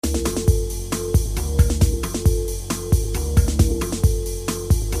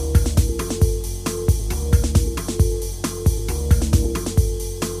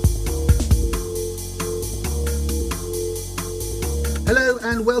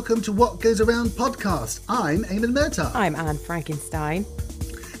and welcome to What Goes Around podcast. I'm Eamon Murtagh. I'm Anne Frankenstein.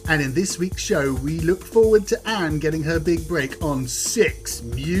 And in this week's show, we look forward to Anne getting her big break on Six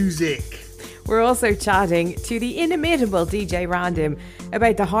Music. We're also chatting to the inimitable DJ Random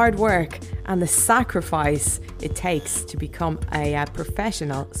about the hard work and the sacrifice it takes to become a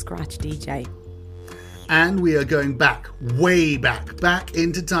professional scratch DJ. And we are going back, way back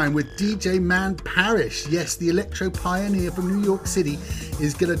into time with DJ Man Parrish. Yes, the electro pioneer from New York City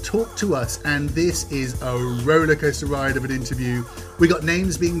is going to talk to us. And this is a roller coaster ride of an interview. We got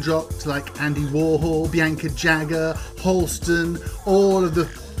names being dropped like Andy Warhol, Bianca Jagger, Halston, all of the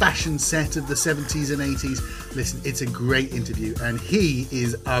fashion set of the 70s and 80s. Listen, it's a great interview and he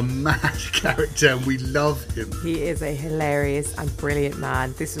is a mad character and we love him. He is a hilarious and brilliant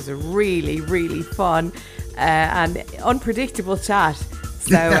man. This was a really, really fun and unpredictable chat.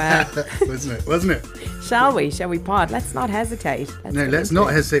 So, Wasn't it? Shall we pod? Let's not hesitate. Let's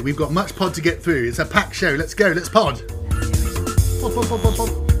not hesitate. We've got much pod to get through. It's a packed show. Let's go. Let's pod. Pod, pod, pod, pod,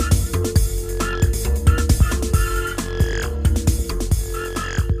 pod.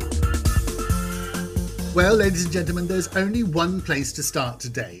 Well, ladies and gentlemen, there's only one place to start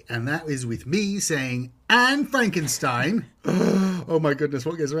today, and that is with me saying, Anne Frankenstein. Oh my goodness,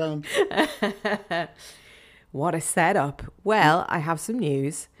 what goes around? What a setup. Well, I have some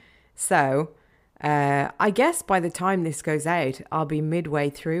news. So, I guess by the time this goes out, I'll be midway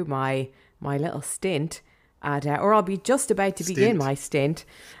through my little stint at, or I'll be just about to begin my stint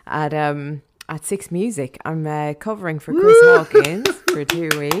at Six Music. I'm covering for Chris Hawkins for 2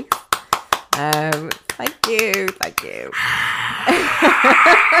 weeks. Thank you.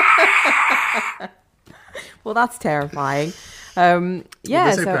 Well, that's terrifying. We're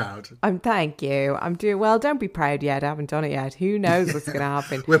so proud. Thank you. I'm doing well. Don't be proud yet. I haven't done it yet. Who knows what's going to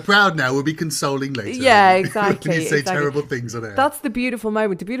happen? We're proud now. We'll be consoling later. Yeah, exactly. When you say terrible things on air. That's the beautiful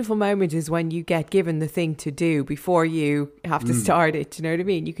moment. The beautiful moment is when you get given the thing to do before you have to start it. Do you know what I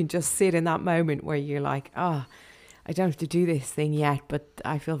mean? You can just sit in that moment where you're like, I don't have to do this thing yet, but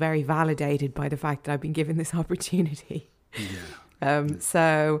I feel very validated by the fact that I've been given this opportunity. Yeah.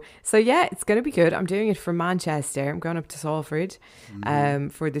 So yeah, it's going to be good. I'm doing it from Manchester. I'm going up to Salford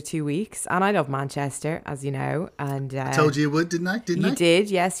for the 2 weeks. And I love Manchester, as you know. And I told you you would, didn't I? You did.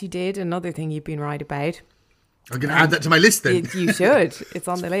 Yes, you did. Another thing you've been right about. I'm going to add that to my list then. You should. It's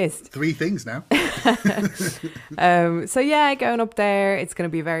on the list. 3 things now. So yeah, going up there, it's going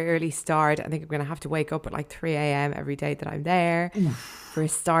to be a very early start. I think I'm going to have to wake up at like 3 a.m. every day that I'm there. For a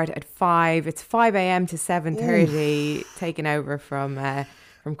start at 5. It's 5 a.m. to 7:30, taken over from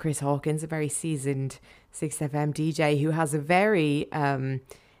Chris Hawkins, a very seasoned 6FM DJ who has a very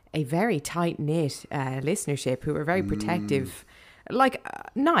tight-knit listenership who are very protective. Like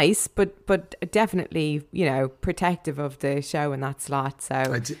nice, but definitely, protective of the show in that slot.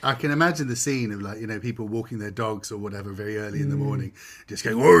 So I can imagine the scene of people walking their dogs or whatever very early in the morning, just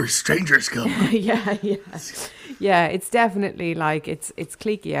going, "Oh, strangers come!" yeah. It's definitely it's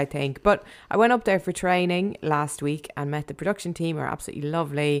cliquey, I think. But I went up there for training last week and met the production team, who are absolutely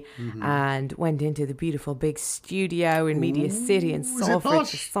lovely, and went into the beautiful big studio in Media City in Salford.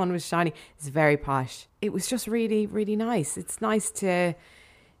 The sun was shining. It's very posh. It was just really, really nice. It's nice to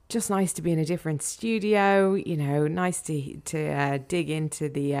be in a different studio, nice to dig into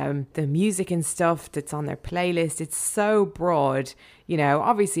the music and stuff that's on their playlist. It's so broad,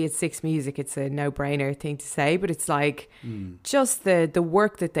 obviously it's Six Music. It's a no-brainer thing to say, but it's just the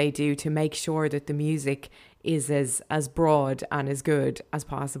work that they do to make sure that the music is as broad and as good as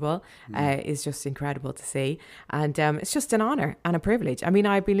possible is just incredible to see. And it's just an honour and a privilege. I mean,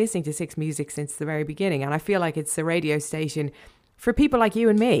 I've been listening to Six Music since the very beginning, and I feel like it's a radio station for people like you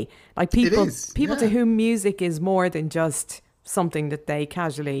and me, like people to whom music is more than just something that they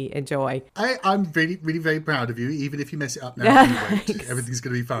casually enjoy. I'm really, really very proud of you, even if you mess it up now. Everything's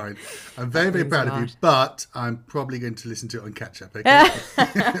going to be fine. I'm very, very proud of you, but I'm probably going to listen to it on catch up. Okay?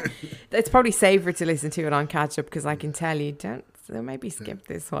 It's probably safer to listen to it on catch up because I can tell you, maybe skip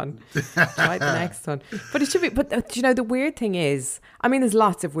this one, try the next one. But it should be. But the weird thing is, I mean, there's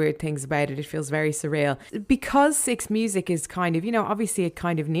lots of weird things about it. It feels very surreal because Six Music is kind of, obviously it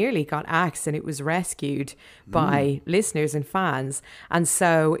kind of nearly got axed and it was rescued by listeners and fans, and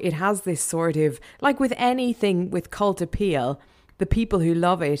so it has this sort of, like with anything with cult appeal, the people who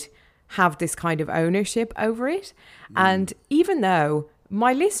love it have this kind of ownership over it. And even though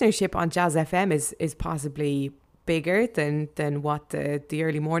my listenership on Jazz FM is possibly bigger than what the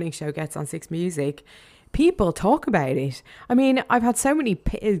early morning show gets on Six Music, people talk about it. I mean, I've had so many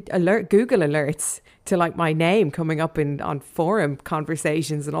Google alerts to like my name coming up on forum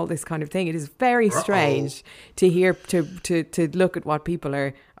conversations and all this kind of thing. It is very strange to hear, to look at what people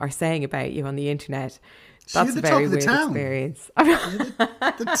are saying about you on the internet. That's a very weird experience.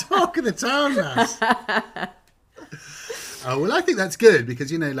 The talk of the town, lass. Oh, well, I think that's good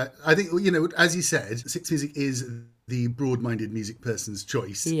because, I think, as you said, Six Music is the broad-minded music person's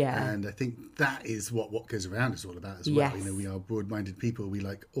choice. Yeah. And I think that is what Goes Around is all about as well. Yes. We are broad-minded people. We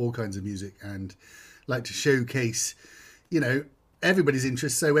like all kinds of music and like to showcase, everybody's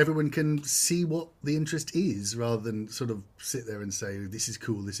interest so everyone can see what the interest is rather than sort of sit there and say, this is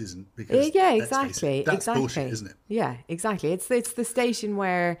cool, this isn't. Because exactly. That's bullshit, isn't it? Yeah, exactly. It's the station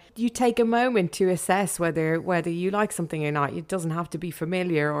where you take a moment to assess whether you like something or not. It doesn't have to be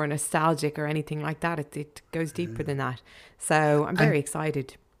familiar or nostalgic or anything like that. It goes deeper than that. So I'm very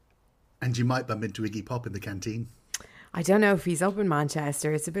excited. And you might bump into Iggy Pop in the canteen. I don't know if he's up in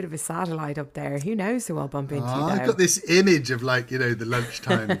Manchester. It's a bit of a satellite up there. Who knows who I'll bump into? I've got this image of the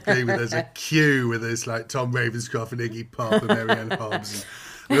lunchtime thing where there's a queue with there's like Tom Ravenscroft and Iggy Pop and Marianne Hobbs.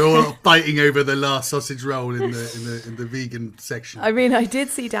 And we're all fighting over the last sausage roll in the vegan section. I mean, I did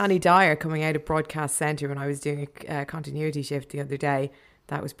see Danny Dyer coming out of Broadcast Centre when I was doing a continuity shift the other day.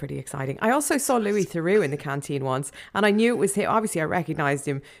 That was pretty exciting. I also saw Louis Theroux in the canteen once, and I knew it was him. Obviously, I recognised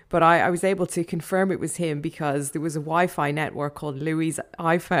him, but I was able to confirm it was him because there was a Wi-Fi network called Louis'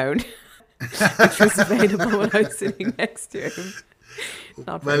 iPhone, which was available when I was sitting next to him.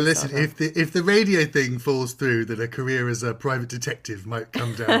 Well, listen, if the radio thing falls through, then a career as a private detective might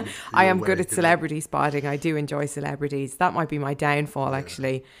come down. I am good at celebrity spotting. I do enjoy celebrities. That might be my downfall,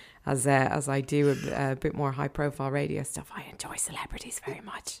 actually. As I do a bit more high-profile radio stuff, I enjoy celebrities very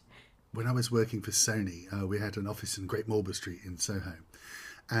much. When I was working for Sony, we had an office in Great Marlborough Street in Soho.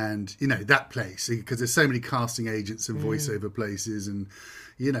 And, that place, because there's so many casting agents and voiceover places and,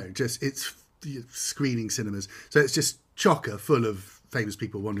 it's screening cinemas. So it's just chocker full of famous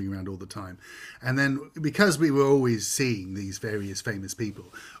people wandering around all the time. And then because we were always seeing these various famous people,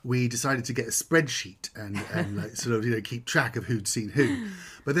 we decided to get a spreadsheet and keep track of who'd seen who.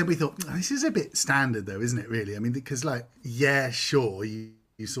 But then we thought, this is a bit standard though, isn't it really? I mean, because sure, you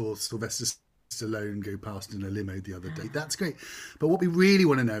saw Sylvester Stallone go past in a limo the other day. That's great. But what we really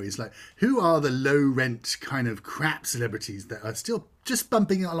want to know is who are the low rent kind of crap celebrities that are still just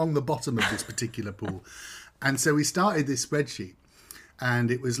bumping along the bottom of this particular pool? And so we started this spreadsheet.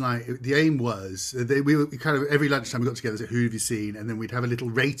 And it was the aim was, we kind of, every lunchtime we got together and said, who have you seen? And then we'd have a little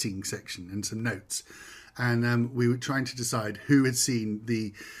rating section and some notes. And we were trying to decide who had seen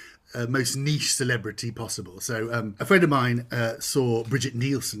the most niche celebrity possible. So a friend of mine saw Bridget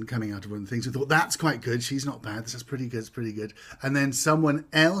Nielsen coming out of one of the things. We thought, that's quite good. She's not bad. This is pretty good. It's pretty good. And then someone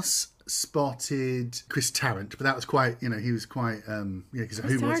else spotted Chris Tarrant. But that was quite, he was quite, because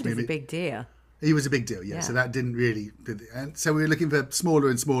Chris Tarrant is a big deal. He was a big deal, yeah. So that didn't really... And so we were looking for smaller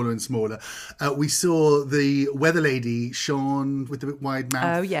and smaller and smaller. We saw the weather lady, Sean, with the wide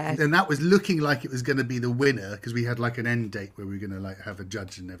mouth. Oh, yeah. And that was looking like it was going to be the winner because we had an end date where we were going to have a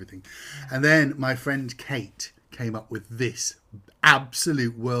judge and everything. And then my friend Kate came up with this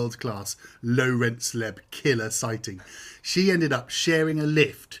absolute world-class low-rent celeb killer sighting. She ended up sharing a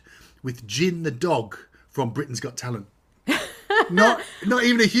lift with Gin the dog from Britain's Got Talent. Not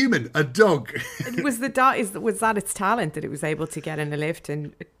even a human, a dog. Was that its talent that it was able to get in a lift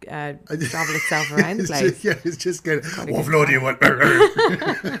and travel itself around the place? It's just going, what floor do you want? No,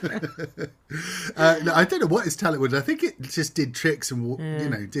 I don't know what its talent was. I think it just did tricks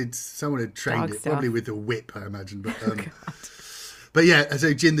and, someone had trained Dog it, stuff. Probably with a whip, I imagine. But But yeah,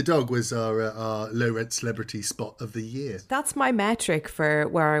 so Gin the dog was our low-rent celebrity spot of the year. That's my metric for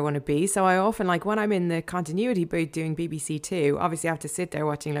where I want to be. So I often, when I'm in the continuity booth doing BBC Two, obviously I have to sit there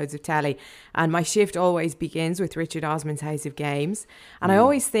watching loads of telly. And my shift always begins with Richard Osman's House of Games. And I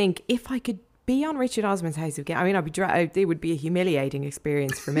always think, if I could be on Richard Osman's House of Games, I mean, it would be a humiliating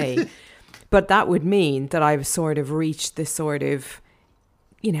experience for me. But that would mean that I've sort of reached this sort of,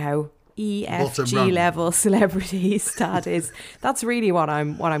 EFG level celebrity status. That's really what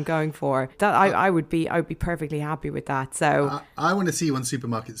I'm going for. That I would be perfectly happy with that. So I want to see you on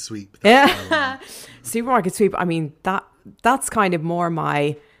Supermarket Sweep. Yeah, Supermarket Sweep. I mean that's kind of more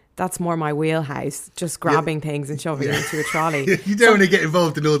my wheelhouse. Just grabbing things and shoving them into a trolley. You don't want to get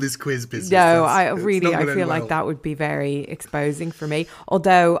involved in all this quiz business. No, I feel like that would be very exposing for me.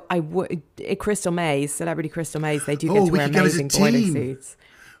 Although Celebrity Crystal Maze, they do get to wear amazing boiler suits.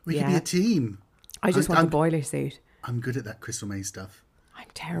 We could be a team. I just want the boiler suit. I'm good at that Crystal Maze stuff. I'm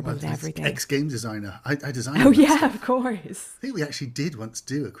terrible at everything. Ex-game designer. I designed. Oh yeah, of course. I think we actually did once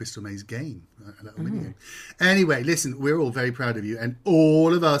do a Crystal Maze game, a little mini game. Anyway, listen, we're all very proud of you, and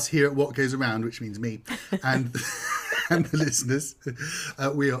all of us here at What Goes Around, which means me, and and the listeners,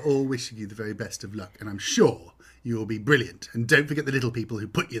 we are all wishing you the very best of luck, and I'm sure you will be brilliant. And don't forget the little people who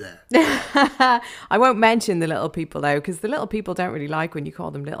put you there. I won't mention the little people though, because the little people don't really like when you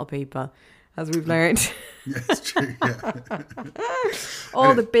call them little people, as we've learned. Yeah, it's true. Yeah.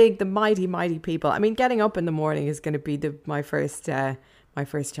 All the big, the mighty, mighty people. I mean, getting up in the morning is going to be my first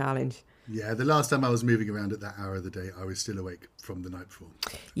challenge. Yeah, the last time I was moving around at that hour of the day, I was still awake from the night before.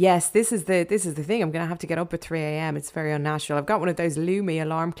 Yes, this is the thing. I'm going to have to get up at 3 a.m. It's very unnatural. I've got one of those Lumi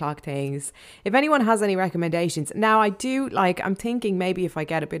alarm clock things. If anyone has any recommendations. Now, I'm thinking maybe if I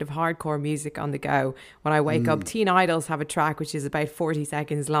get a bit of hardcore music on the go when I wake up. Teen Idols have a track which is about 40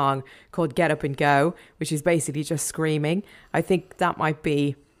 seconds long called Get Up and Go, which is basically just screaming. I think that might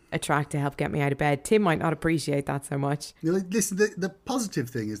be a track to help get me out of bed. Tim might not appreciate that so much. Listen, the positive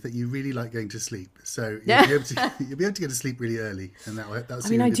thing is that you really like going to sleep, so you'll be able to go to sleep really early, and that's. I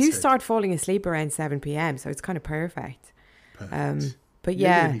mean, I do start falling asleep around 7 p.m, so it's kind of perfect. But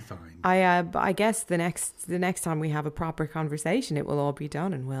yeah, you'll be fine. I guess the next time we have a proper conversation, it will all be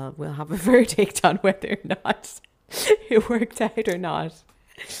done, and we'll have a verdict on whether or not it worked out or not.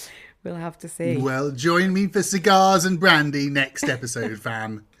 We'll have to see. Well, join me for cigars and brandy next episode,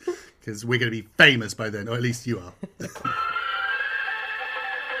 fam. Because we're going to be famous by then, or at least you are.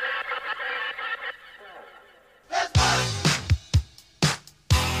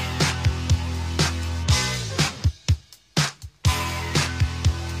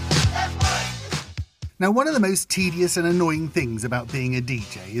 Now, one of the most tedious and annoying things about being a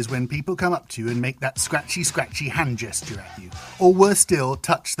DJ is when people come up to you and make that scratchy hand gesture at you. Or worse still,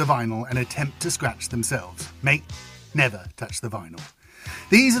 touch the vinyl and attempt to scratch themselves. Mate, never touch the vinyl.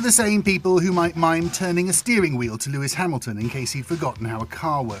 These are the same people who might mime turning a steering wheel to Lewis Hamilton in case he'd forgotten how a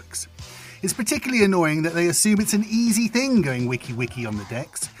car works. It's particularly annoying that they assume it's an easy thing going wiki on the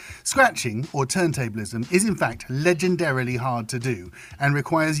decks. Scratching, or turntablism, is in fact legendarily hard to do and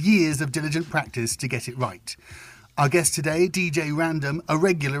requires years of diligent practice to get it right. Our guest today, DJ Random, a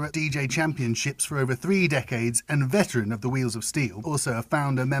regular at DJ Championships for over 3 decades and veteran of the Wheels of Steel, also a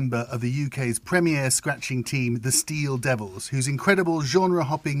founder member of the UK's premier scratching team, the Steel Devils, whose incredible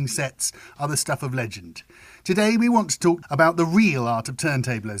genre-hopping sets are the stuff of legend. Today we want to talk about the real art of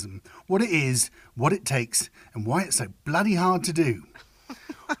turntablism, what it is, what it takes, and why it's so bloody hard to do.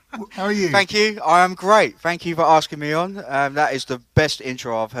 How are you? Thank you. I am great. Thank you for asking me on. That is the best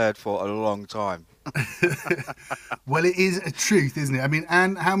intro I've heard for a long time. Well, it is a truth, isn't it? I mean,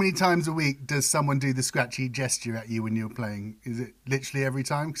 Anne, how many times a week does someone do the scratchy gesture at you when you're playing? Is it literally every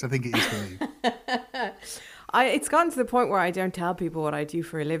time? Because I think it is for me. It's gotten to the point where I don't tell people what I do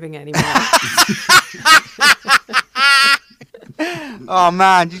for a living anymore. Oh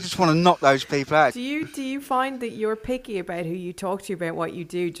man, you just want to knock those people out. Do you find that you're picky about who you talk to about what you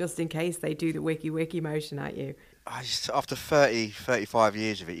do, just in case they do the wiki motion at you? After 35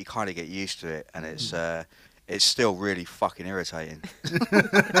 years of it, you kind of get used to it, and it's still really fucking irritating.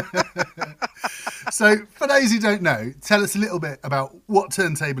 So, for those who don't know, tell us a little bit about what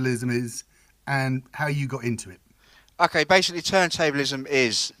turntablism is and how you got into it. Okay, basically turntablism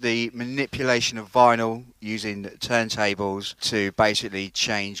is the manipulation of vinyl using turntables to basically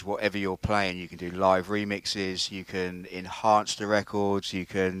change whatever you're playing. You can do live remixes, you can enhance the records, you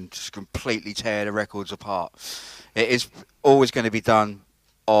can just completely tear the records apart. It is always going to be done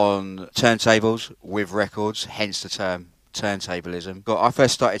on turntables with records, hence the term turntablism. But I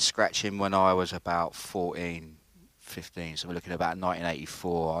first started scratching when I was about 14. 15, so we're looking at about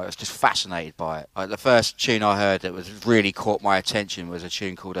 1984. I was just fascinated by it. The first tune I heard that was really caught my attention was a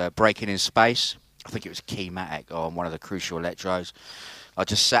tune called Breaking in Space. I think it was Keymatic on one of the Crucial Electros. I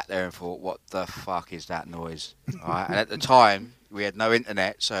just sat there and thought, what the fuck is that noise? Right? And at the time, we had no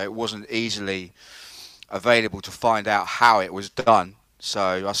internet, so it wasn't easily available to find out how it was done.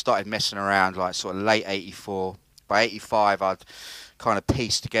 So I started messing around like sort of late 84. By 85, I'd kind of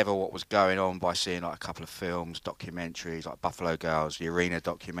pieced together what was going on by seeing like a couple of films, documentaries like Buffalo Girls, the Arena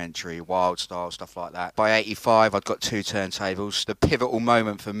documentary, Wild Style, stuff like that. By 85, I'd got 2 turntables. The pivotal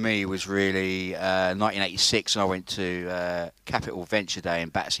moment for me was really 1986, and I went to Capital Venture Day in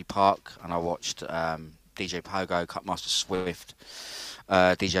Battersea Park, and I watched DJ Pogo, Cutmaster Swift,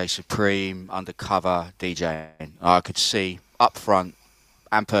 DJ Supreme, Undercover DJing. I could see up front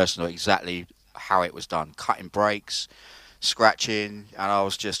and personal exactly how it was done, cutting breaks, scratching, and I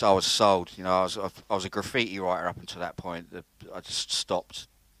was sold. You know, I was a graffiti writer up until that point. I just stopped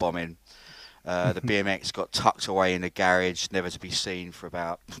bombing, The BMX got tucked away in the garage, never to be seen for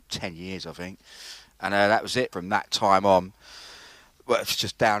about 10 years, I think. And that was it from that time on. Well, it's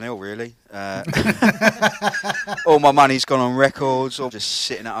just downhill, really. All my money's gone on records, or just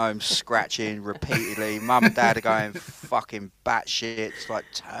sitting at home scratching repeatedly. Mum and Dad are going fucking batshit. It's like,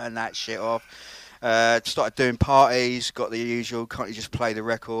 turn that shit off. Started doing parties, got the usual, can't you just play the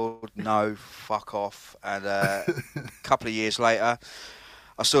record? No, fuck off. And a couple of years later,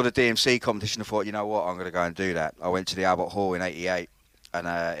 I saw the DMC competition and thought, you know what, I'm going to go and do that. I went to the Albert Hall in '88. And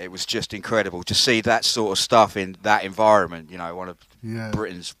it was just incredible to see that sort of stuff in that environment, you know, one of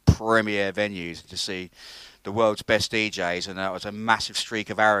Britain's premier venues, to see the world's best DJs. And that was a massive streak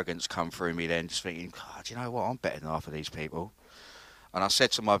of arrogance come through me then, just thinking, God, you know what, I'm better than half of these people. And I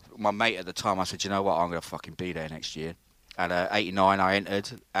said to my mate at the time, I said, you know what, I'm going to fucking be there next year. And '89 I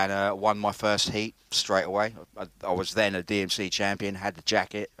entered and won my first heat straight away. I was then a DMC champion, had the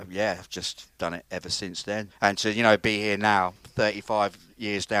jacket. Yeah, I've just done it ever since then. And to, you know, be here now, 35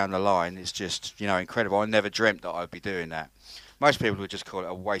 years down the line, it's just, you know, incredible. I never dreamt that I'd be doing that. Most people would just call it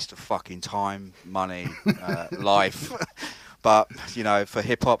a waste of fucking time, money, life. But, you know, for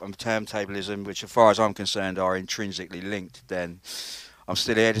hip-hop and turntablism, which as far as I'm concerned are intrinsically linked, then I'm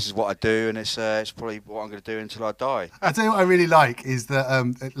still here. This is what I do, and it's probably what I'm going to do until I die. I tell you what I really like is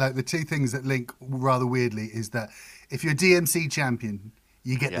that like the two things that link rather weirdly is that if you're DMC champion,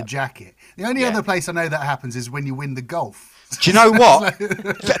 you get the jacket. The only other place I know that happens is when you win the golf. Do you know what?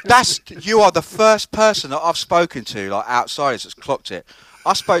 You are the first person that I've spoken to, like outsiders, that's clocked it.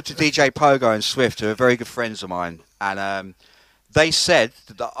 I spoke to DJ Pogo and Swift, who are very good friends of mine, and they said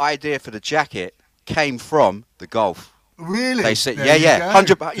that the idea for the jacket came from the golf. Really? They said, yeah.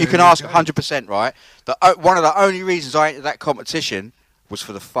 100. You can ask 100%, right? One of the only reasons I entered that competition was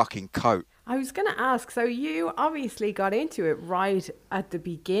for the fucking coat. I was going to ask, so you obviously got into it right at the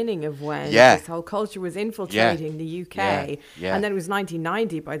beginning of when this whole culture was infiltrating the UK. Yeah. And then it was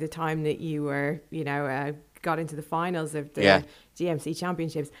 1990 by the time that you were, you know, got into the finals of the DMC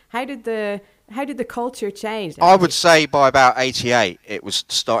championships. How did the culture change? I would say by about 88, it was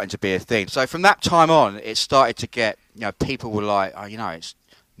starting to be a thing. So from that time on, it started to get, you know, people were like, oh, you know, it's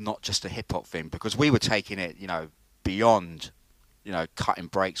not just a hip hop thing, because we were taking it, you know, beyond, you know, cutting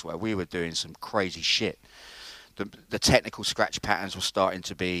breaks where we were doing some crazy shit. The technical scratch patterns were starting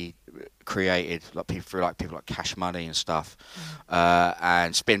to be created, like people like Cash Money and stuff,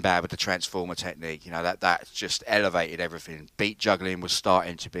 and Spin Bad with the transformer technique. You know, that just elevated everything. Beat juggling was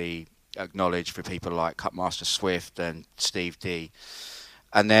starting to be acknowledged for people like Cutmaster Swift and Steve D.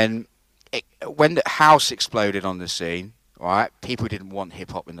 And then when the house exploded on the scene, right, people didn't want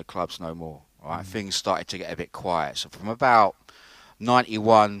hip hop in the clubs no more. Right, things started to get a bit quiet. So from about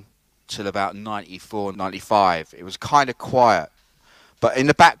 91 till about 94, 95, it was kind of quiet. But in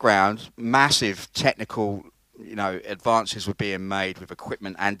the background, massive technical, you know, advances were being made with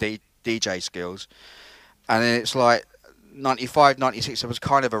equipment and DJ skills. And then it's like 95, 96, there was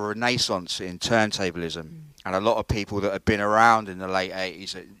kind of a renaissance in turntablism. And a lot of people that had been around in the late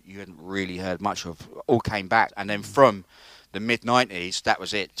 80s that you hadn't really heard much of all came back. And then from the mid-90s, that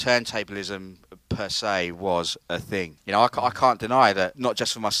was it. Turntablism per se was a thing. You know, I can't deny that, not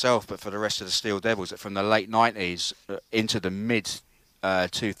just for myself, but for the rest of the Steel Devils, that from the late 90s into the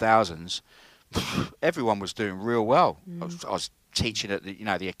mid-2000s, everyone was doing real well. I was teaching at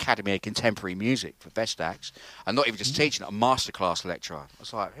the Academy of Contemporary Music for Vestax, and not even just teaching, a masterclass lecturer. I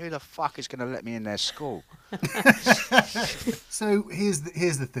was like, who the fuck is going to let me in their school? So here's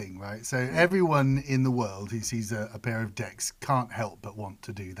the thing, right? So everyone in the world who sees a pair of decks can't help but want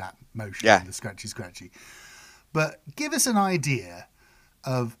to do that motion, the scratchy. But give us an idea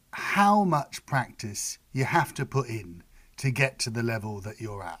of how much practice you have to put in to get to the level that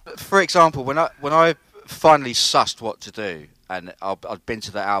you're at. For example, when I finally sussed what to do, and I'd been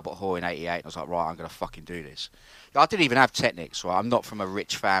to the Albert Hall in '88, and I was like, right, I'm going to fucking do this. I didn't even have Technics, right? I'm not from a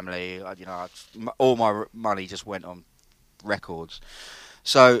rich family. All my money just went on records.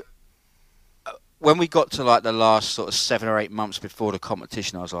 So when we got to like the last sort of 7 or 8 months before the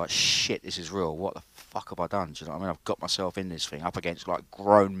competition, I was like, shit, this is real. What the fuck have I done? Do you know what I mean? I've got myself in this thing up against like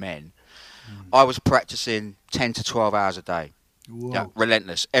grown men. I was practicing 10 to 12 hours a day.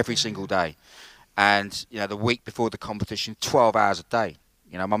 Relentless, every single day. And, you know, the week before the competition, 12 hours a day.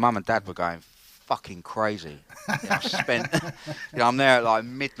 You know, my mum and dad were going fucking crazy. I've spent, I'm there at like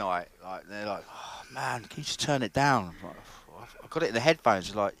midnight. Like, they're like, oh, man, can you just turn it down? I'm like, I've got it in the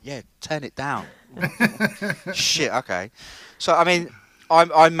headphones. They're like, yeah, turn it down. Shit, okay. So, I mean,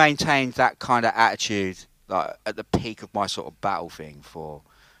 I maintained that kind of attitude like at the peak of my sort of battle thing for,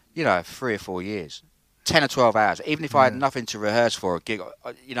 3 or 4 years. 10 or 12 hours, even if I had nothing to rehearse for a gig,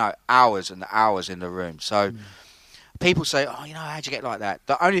 you know, hours and hours in the room. So people say, oh, you know, how'd you get like that?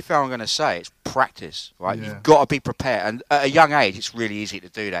 The only thing I'm going to say is practice, right? Yeah. You've got to be prepared. And at a young age, it's really easy to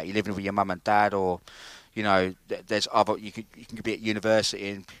do that. You're living with your mum and dad, or, you know, there's other, you can be at university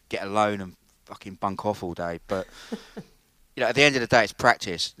and get a loan and fucking bunk off all day. But, you know, at the end of the day, it's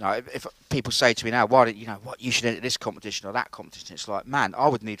practice. You know, if people say to me now, why did you know what you should enter this competition or that competition? It's like, man, I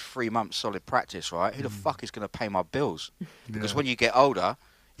would need 3 months solid practice, right? Who the fuck is going to pay my bills? Because when you get older,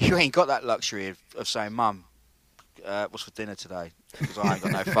 you ain't got that luxury of saying, Mum, what's for dinner today? Because I ain't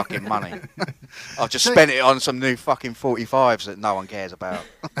got no fucking money. I've just spent it on some new fucking 45s that no one cares about.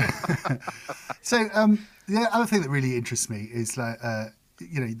 So the other thing that really interests me is like,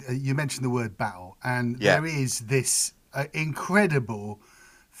 you know, you mentioned the word battle, and there is this incredible,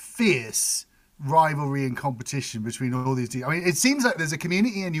 fierce rivalry and competition between all these. I mean, it seems like there's a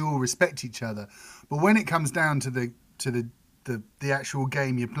community and you all respect each other, but when it comes down to the actual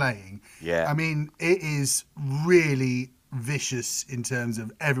game you're playing, I mean, it is really vicious in terms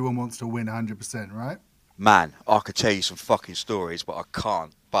of everyone wants to win 100%, right? Man, I could tell you some fucking stories, but I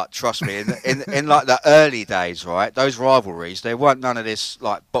can't. But trust me, in like the early days, right, those rivalries, there weren't none of this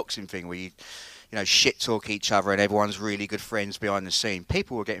like boxing thing where you know, shit talk each other and everyone's really good friends behind the scene.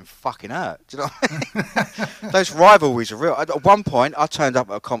 People were getting fucking hurt. Do you know what I mean? Those rivalries are real. At one point, I turned up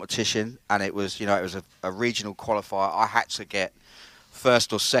at a competition and it was, you know, it was a regional qualifier. I had to get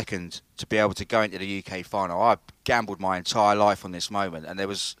first or second to be able to go into the UK final. I gambled my entire life on this moment, and there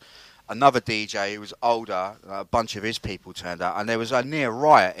was another DJ who was older. A bunch of his people turned out, and there was a near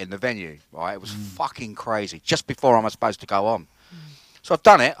riot in the venue. Right, it was fucking crazy. Just before I'm supposed to go on. So I've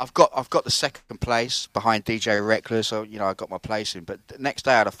done it. I've got the second place behind DJ Reckless. So, you know, I got my place in. But the next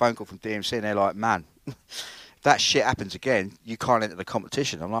day I had a phone call from DMC and they're like, man, if that shit happens again, you can't enter the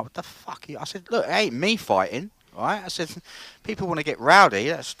competition. I'm like, what the fuck? I said, look, it ain't me fighting, right? I said, people want to get rowdy.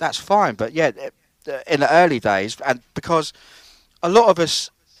 That's fine. But yeah, in the early days, and because a lot of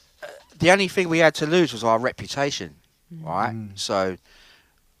us, the only thing we had to lose was our reputation, right? So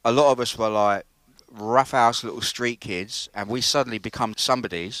a lot of us were like roughhouse little street kids, and we suddenly become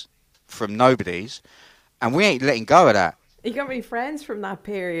somebodies from nobodies, and we ain't letting go of that. You got any friends from that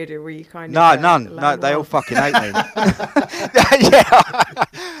period, or were you kind of... None. No, they all fucking hate me. Yeah.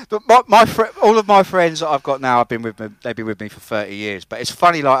 But all of my friends that I've got now, they've been with me for 30 years. But it's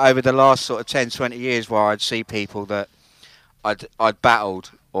funny, like over the last sort of 10, 20 years where I'd see people that I'd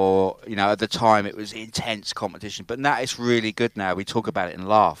battled, or, you know, at the time it was intense competition, but now it's really good now. We talk about it and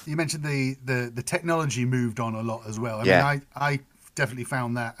laugh. You mentioned the technology moved on a lot as well. I mean, I definitely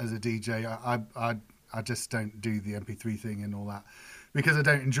found that as a DJ. I just don't do the MP3 thing and all that because I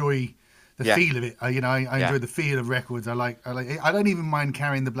don't enjoy the feel of it. I enjoy the feel of records. I don't even mind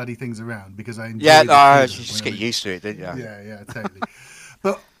carrying the bloody things around because I enjoy you just get used to it, didn't you? Yeah, totally.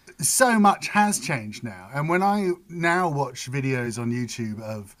 But so much has changed now, and when I now watch videos on YouTube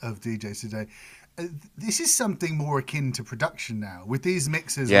of DJs today, this is something more akin to production now with these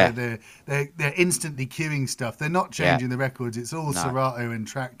mixers where they're instantly queuing stuff. They're not changing the records. It's all Serato and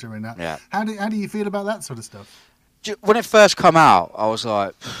Tractor and that. Yeah. How do you feel about that sort of stuff? When it first come out, I was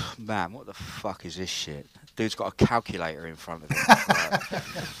like, man, what the fuck is this shit? Dude's got a calculator in front of him. Like,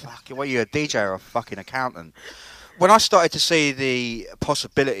 fucking, what are you, a DJ or a fucking accountant? When I started to see the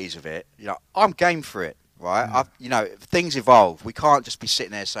possibilities of it, you know, I'm game for it, right? You know, things evolve. We can't just be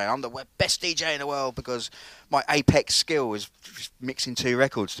sitting there saying I'm the best DJ in the world because my apex skill is just mixing 2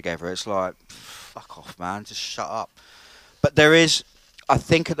 records together. It's like, fuck off, man, just shut up. But there is, I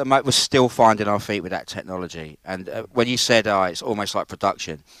think at the moment we're still finding our feet with that technology. And when you said it's almost like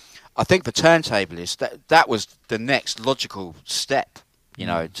production, I think for turntablists that was the next logical step, you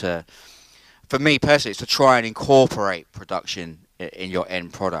know, for me personally, it's to try and incorporate production in your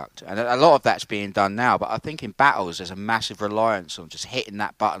end product. And a lot of that's being done now, but I think in battles there's a massive reliance on just hitting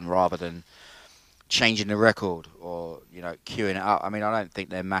that button rather than changing the record or, you know, queuing it up. I mean, I don't think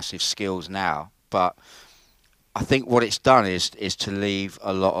they're massive skills now, but I think what it's done is to leave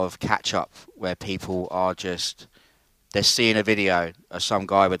a lot of catch-up where people are just, they're seeing a video of some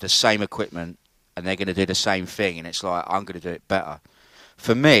guy with the same equipment and they're going to do the same thing, and it's like, I'm going to do it better.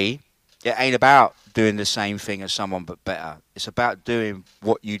 For me, it ain't about doing the same thing as someone but better. It's about doing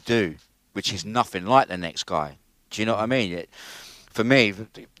what you do, which is nothing like the next guy. Do you know what I mean? For me,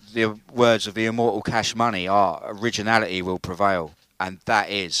 the words of the immortal Cash Money are originality will prevail. And that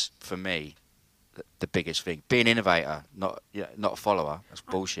is, for me, the biggest thing. Be an innovator, not a follower. That's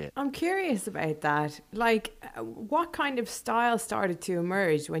bullshit. I'm curious about that. Like, what kind of style started to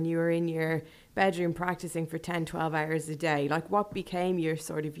emerge when you were in your bedroom practicing for 10, 12 hours a day? Like, what became your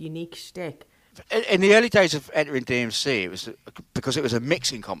sort of unique shtick? In the early days of entering DMC, it was because it was a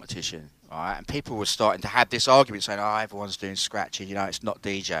mixing competition, right? And people were starting to have this argument saying, "Oh, everyone's doing scratching, it's not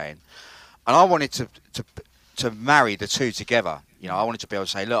DJing." And I wanted to marry the two together. I wanted to be able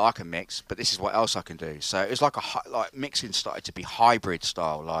to say, "Look, I can mix, but this is what else I can do." So it was like mixing started to be hybrid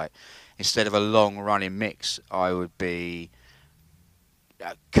style. Like instead of a long running mix, I would be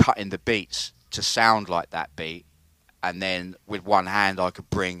cutting the beats to sound like that beat, and then with one hand I could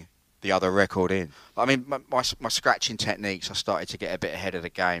bring the other record in. I mean, my scratching techniques, I started to get a bit ahead of the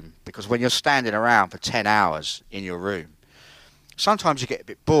game, because when you're standing around for 10 hours in your room, sometimes you get a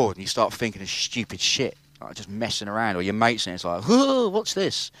bit bored and you start thinking of stupid shit, like just messing around, or your mates, and it's like, "Whoa, what's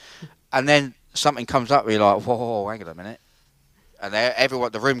this?" And then something comes up where you're like, "Whoa, hang on a minute." And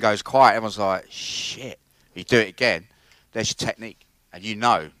the room goes quiet, everyone's like, "Shit." You do it again, there's your technique. And you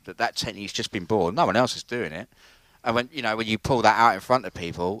know that technique's just been bored. No one else is doing it. And when you pull that out in front of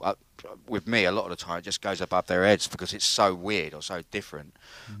people, with me, a lot of the time it just goes above their heads because it's so weird or so different.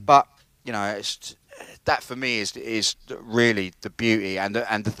 But it's that for me is really the beauty, and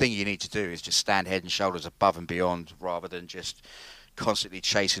the thing you need to do is just stand head and shoulders above and beyond, rather than just constantly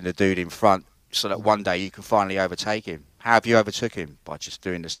chasing the dude in front, so that one day you can finally overtake him. How have you overtook him? By just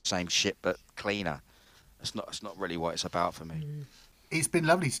doing the same shit but cleaner. It's not really what it's about for me. It's been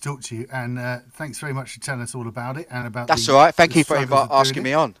lovely to talk to you, and thanks very much for telling us all about it and about. That's all right. Thank you for asking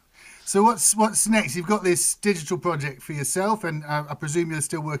me on. So what's next? You've got this digital project for yourself, and I presume you're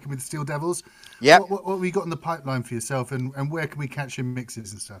still working with the Steel Devils. Yeah. What have you got in the pipeline for yourself, and where can we catch your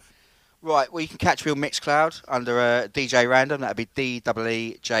mixes and stuff? Right, well, you can catch me on Mixcloud under DJ Random. That'd be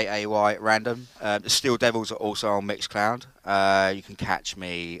DEEJAY Random. The Steel Devils are also on Mixcloud. You can catch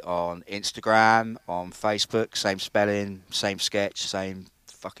me on Instagram, on Facebook, same spelling, same sketch, same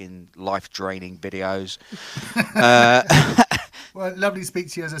fucking life-draining videos. Well, lovely to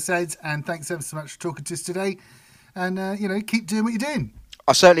speak to you, as I said, and thanks ever so much for talking to us today. And, keep doing what you're doing.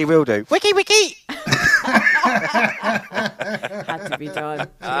 I certainly will do. Wiki, wiki! Had to be done.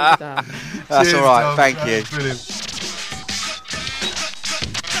 That's Cheers, all right. Tom. Thank That's you. Brilliant.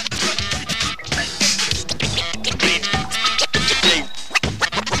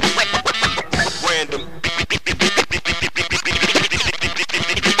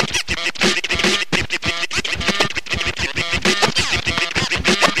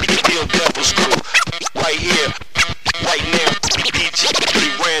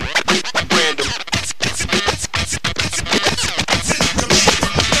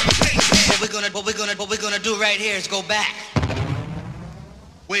 What we're gonna do right here is go back.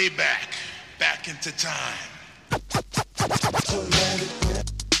 Way back into time.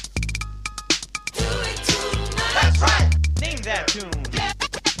 That's right. Name that tune.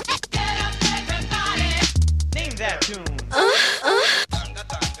 Name that tune.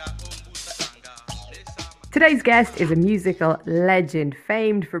 Today's guest is a musical legend,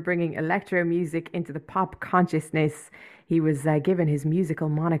 famed for bringing electro music into the pop consciousness. He was given his musical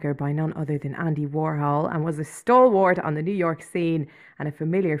moniker by none other than Andy Warhol, and was a stalwart on the New York scene and a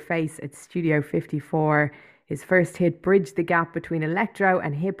familiar face at Studio 54. His first hit bridged the gap between electro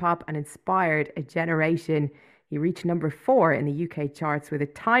and hip-hop and inspired a generation. He reached number 4 in the UK charts with a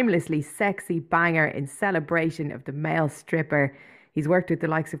timelessly sexy banger in celebration of the male stripper. He's worked with the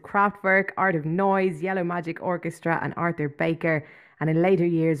likes of Kraftwerk, Art of Noise, Yellow Magic Orchestra and Arthur Baker, and in later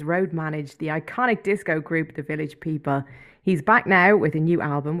years road managed the iconic disco group The Village People. He's back now with a new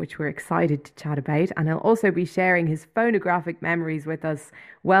album, which we're excited to chat about, and he'll also be sharing his phonographic memories with us.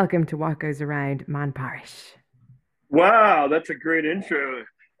 Welcome to What Goes Around, Man Parrish. Wow, that's a great intro.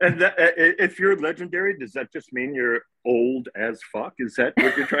 And if you're legendary, does that just mean you're old as fuck? Is that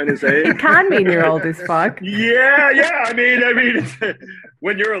what you're trying to say? It can mean you're old as fuck. Yeah. I mean,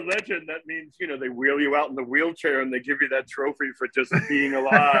 when you're a legend, that means, they wheel you out in the wheelchair and they give you that trophy for just being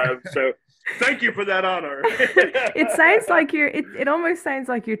alive. So thank you for that honor. It sounds like it almost sounds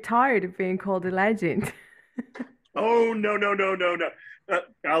like you're tired of being called a legend. Oh, no.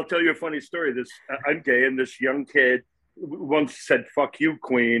 I'll tell you a funny story. I'm gay, and this young kid once said, "Fuck you,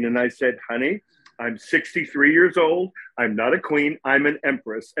 queen." And I said, "Honey, I'm 63 years old. I'm not a queen. I'm an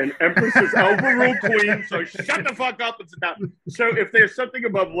empress. And empresses overrule queens, so shut the fuck up and sit down." So if there's something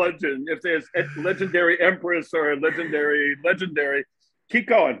above legend, if there's a legendary empress or a legendary, keep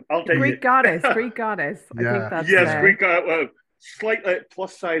going. I'll take Greek it. goddess. I think that's Greek goddess. Slight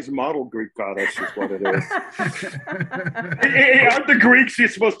plus-size model Greek goddess is what it is. Aren't the Greeks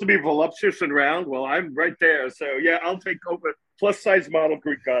supposed to be voluptuous and round? Well, I'm right there. So, yeah, I'll take over plus-size model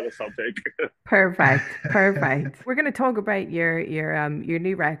Greek goddess. I'll take. Perfect. We're going to talk about your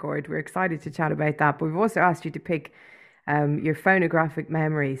new record. We're excited to chat about that. But we've also asked you to pick your phonographic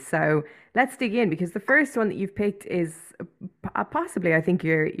memory. So let's dig in because the first one that you've picked is possibly, I think,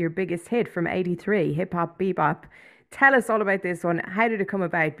 your biggest hit from '83, Hip Hop Bebop. Tell us all about this one. How did it come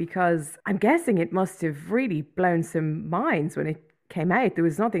about? Because I'm guessing it must have really blown some minds when it came out. There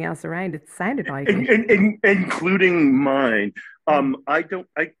was nothing else around. It sounded like it. Including mine. I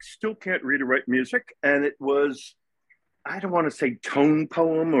still can't read or write music, and it was, I don't want to say tone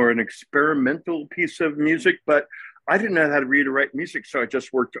poem or an experimental piece of music, but I didn't know how to read or write music, so I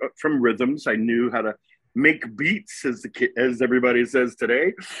just worked from rhythms. I knew how to make beats, as everybody says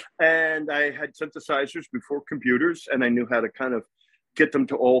today, and I had synthesizers before computers, and I knew how to kind of get them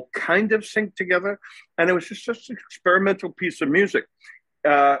to all kind of sync together, and it was just such an experimental piece of music.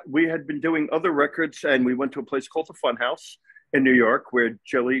 We had been doing other records, and we went to a place called the Funhouse in New York, where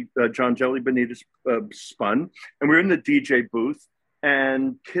John Jelly Benitez spun, and we were in the DJ booth,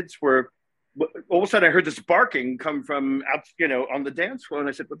 and kids were. All of a sudden, I heard this barking come from out, on the dance floor, and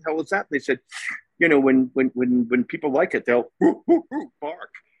I said, "What the hell is that?" They said, when people like it, they'll whoo, whoo, whoo, bark.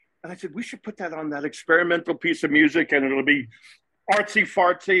 And I said, we should put that on that experimental piece of music, and it'll be artsy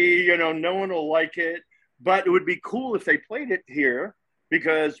fartsy. No one will like it, but it would be cool if they played it here,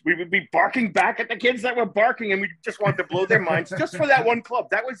 because we would be barking back at the kids that were barking, and we just wanted to blow their minds just for that one club.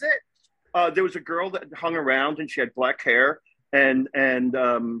 That was it. There was a girl that hung around, and she had black hair and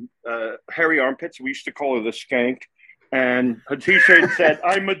hairy armpits. We used to call her the Skank. And her T-shirt said,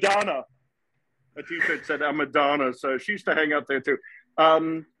 "I'm Madonna." Her T-shirt said, "I'm Madonna." So she used to hang out there too.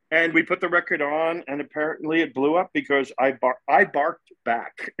 And we put the record on, and apparently it blew up because I barked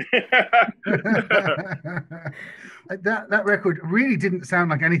back. That record really didn't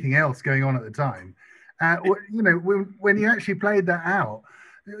sound like anything else going on at the time. When you actually played that out,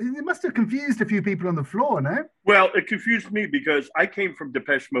 it must have confused a few people on the floor, no? Well, it confused me because I came from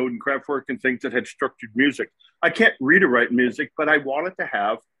Depeche Mode and Kraftwerk and things that had structured music. I can't read or write music, but I wanted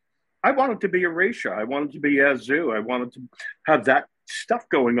to be Erasure. I wanted to be Yazoo. I wanted to have that stuff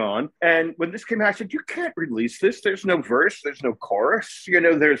going on. And when this came out, I said, you can't release this. There's no verse. There's no chorus.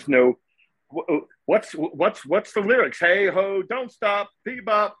 There's no, what's the lyrics? Hey, ho, don't stop,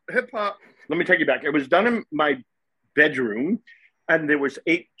 bebop, hip hop. Let me take you back. It was done in my bedroom. And there was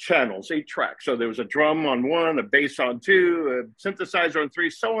 8 channels, 8 tracks. So there was a drum on 1, a bass on 2, a synthesizer on 3,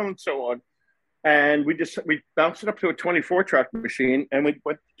 so on and so on. And we bounced it up to a 24-track machine, and we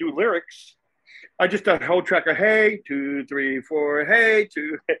went to do lyrics. I just did a whole track of hey, 2, 3, 4, hey,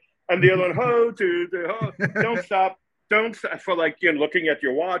 2, and the other one, ho, 2, 3, ho, don't stop. For looking at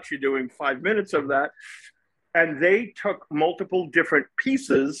your watch, you're doing 5 minutes of that. And they took multiple different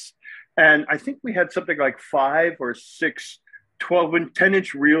pieces, and I think we had something like 5 or 6 12 and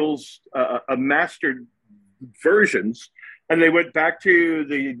 10-inch reels, mastered versions, and they went back to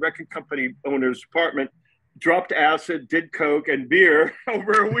the record company owner's apartment, dropped acid, did coke and beer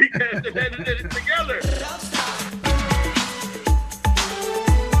over a weekend, and then did it together.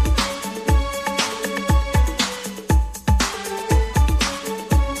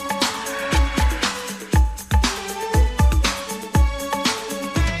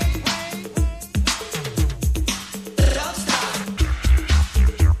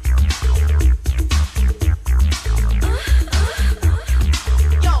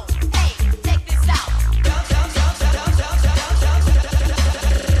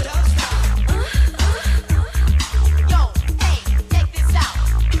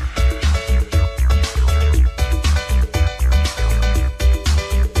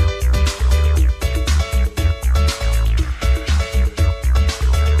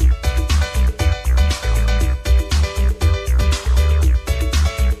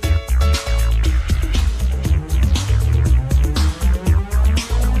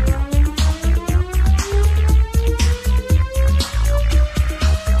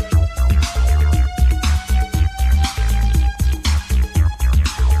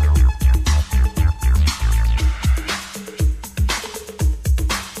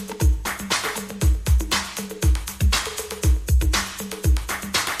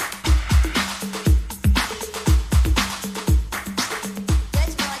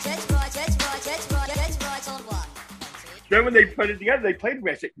 Then when they put it together, they played it.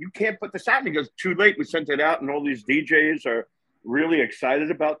 I said, you can't put this out. And he goes, too late. We sent it out, and all these DJs are really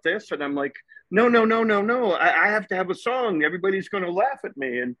excited about this. And I'm like, no. I have to have a song. Everybody's going to laugh at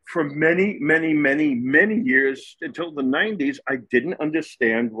me. And for many, many, many, many years, until the 90s, I didn't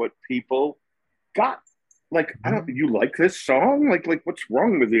understand what people got. Like, you like this song? Like, what's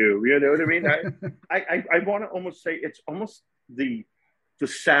wrong with you? You know what I mean? I want to almost say it's almost the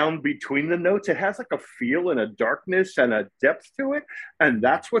sound between the notes. It has like a feel and a darkness and a depth to it. And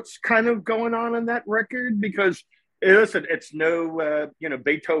that's what's kind of going on in that record, because listen, it's no,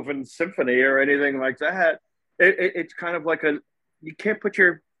 Beethoven symphony or anything like that. It's kind of like you can't put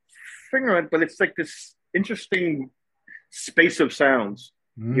your finger on it, but it's like this interesting space of sounds.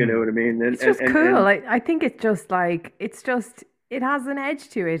 You know what I mean? It's just cool. I think it's just like, it has an edge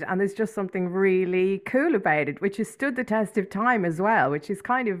to it, and there's just something really cool about it, which has stood the test of time as well, which is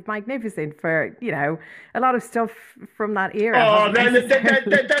kind of magnificent for, a lot of stuff from that era. Oh,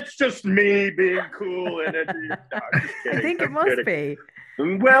 that's just me being cool. And no, I think it must be.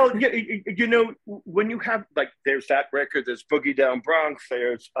 Well, when you have, like, there's that record, there's Boogie Down Bronx,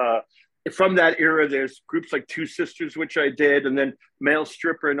 there's from that era, there's groups like Two Sisters, which I did, and then Male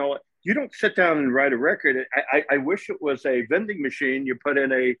Stripper and all that. You don't sit down and write a record. I wish it was a vending machine. You put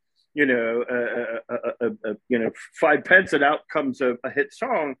in a 5 pence and out comes a hit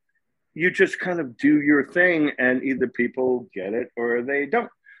song. You just kind of do your thing, and either people get it or they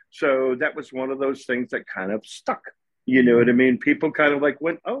don't. So that was one of those things that kind of stuck. You know what I mean? People kind of like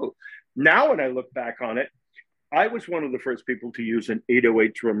went, oh. Now when I look back on it, I was one of the first people to use an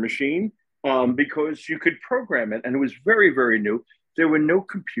 808 drum machine because you could program it, and it was very, very new. There were no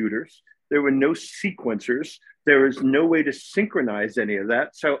computers. There were no sequencers. There was no way to synchronize any of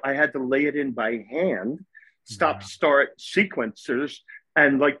that. So I had to lay it in by hand, stop, start sequencers,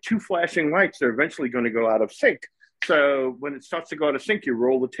 and like 2 flashing lights, they're eventually going to go out of sync. So when it starts to go out of sync, you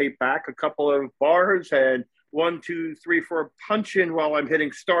roll the tape back a couple of bars and 1, 2, 3, 4 punch in while I'm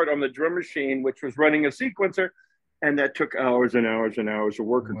hitting start on the drum machine, which was running a sequencer. And that took hours and hours and hours of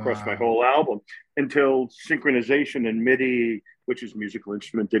work across my whole album until synchronization and MIDI, which is musical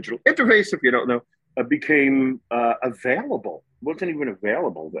instrument digital interface, if you don't know, became available. It wasn't even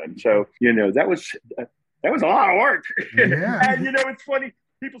available then. So, that was a lot of work. Yeah. And, it's funny.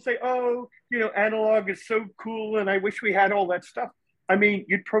 People say, oh, analog is so cool, and I wish we had all that stuff. I mean,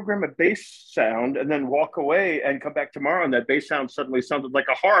 you'd program a bass sound and then walk away and come back tomorrow, and that bass sound suddenly sounded like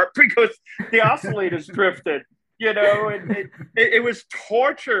a harp because the oscillators drifted. And it was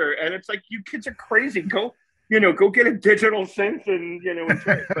torture. And it's like, you kids are crazy. Go get a digital synth and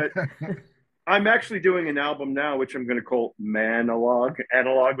try it. But I'm actually doing an album now, which I'm going to call Manalog,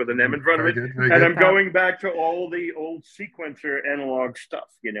 analog with an M in front of it. And I'm going back to all the old sequencer analog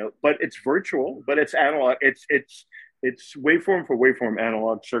stuff, but it's virtual, but it's analog. It's waveform for waveform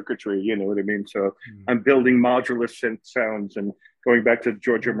analog circuitry, you know what I mean? So I'm building modular synth sounds and going back to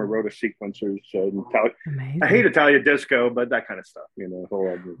Giorgio Moroder sequencers. I hate Italian disco, but that kind of stuff, whole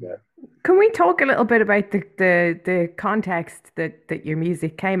lot of that. Can we talk a little bit about the context that your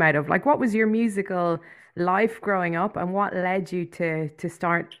music came out of? Like, what was your musical life growing up, and what led you to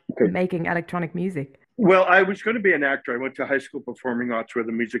start making electronic music? Well, I was going to be an actor. I went to high school performing arts where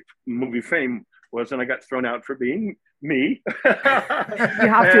the music movie fame was, and I got thrown out for being me. You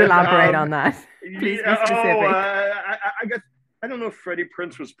have to elaborate on that. Please be specific. I don't know if Freddie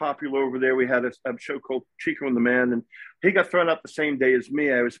Prinze was popular over there. We had a show called Chico and the Man, and he got thrown out the same day as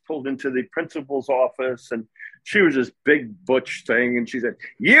me. I was pulled into the principal's office, and she was this big butch thing, and she said,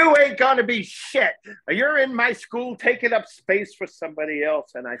 "You ain't gonna be shit. You're in my school taking up space for somebody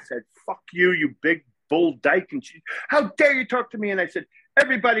else." And I said, "Fuck you, you big bull dyke." And she, "How dare you talk to me?" And I said,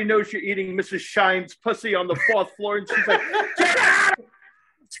 "Everybody knows you're eating Mrs. Shine's pussy on the 4th floor." And she's like, "Get out!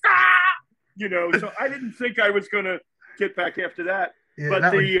 Stop!" So I didn't think I was going to get back after that. Yeah, but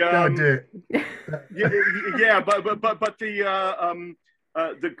that would do it. But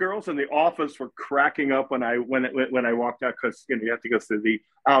the girls in the office were cracking up when I walked out, because you have to go through the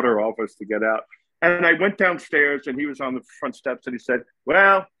outer office to get out. And I went downstairs, and he was on the front steps, and he said,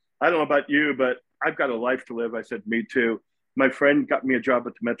 "Well, I don't know about you, but I've got a life to live." I said, "Me too." My friend got me a job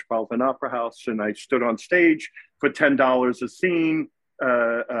at the Metropolitan Opera House, and I stood on stage for $10 a scene,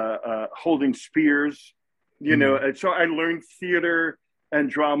 holding spears, and so I learned theater and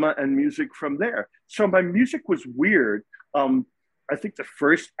drama and music from there. So my music was weird. I think the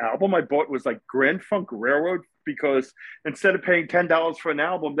first album I bought was like Grand Funk Railroad, because instead of paying $10 for an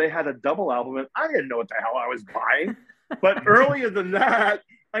album, they had a double album, and I didn't know what the hell I was buying. But earlier than that,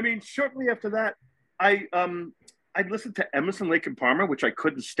 shortly after that, I listened to Emerson, Lake and Palmer, which I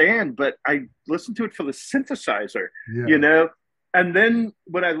couldn't stand, but I listened to it for the synthesizer, And then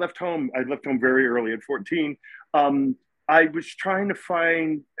when I left home very early at 14. I was trying to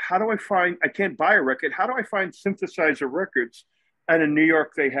find, I can't buy a record. How do I find synthesizer records? And in New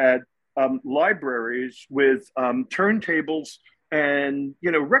York, they had libraries with turntables and,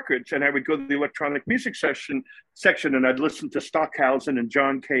 records. And I would go to the electronic music section, and I'd listen to Stockhausen and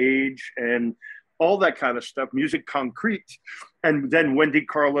John Cage and all that kind of stuff, Music Concrete. And then Wendy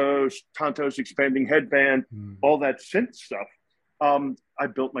Carlos, Tonto's Expanding Headband, all that synth stuff. I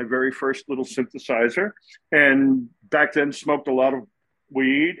built my very first little synthesizer, and back then smoked a lot of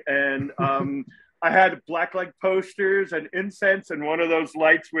weed, and I had blacklight posters and incense, and one of those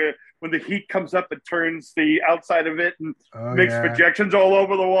lights where when the heat comes up, it turns the outside of it and makes projections all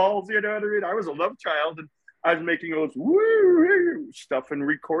over the walls. You know what I mean? I was a love child, and I was making all this woo stuff and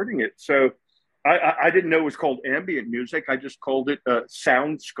recording it. So I didn't know it was called ambient music. I just called it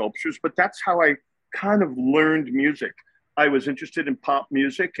sound sculptures. But that's how I kind of learned music. I was interested in pop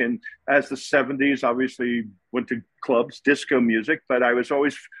music, and as the 70s, obviously went to clubs, disco music, but I was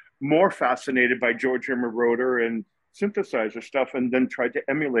always more fascinated by George Moroder and synthesizer stuff, and then tried to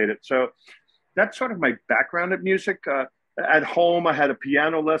emulate it. So that's sort of my background at music. At home, I had a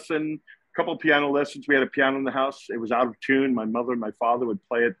piano lesson, a couple of piano lessons. We had a piano in the house. It was out of tune. My mother and my father would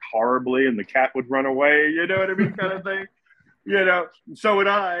play it horribly, and the cat would run away, you know what I mean, kind of thing. You know, so would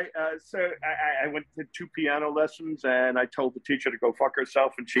I. I went to 2 piano lessons, and I told the teacher to go fuck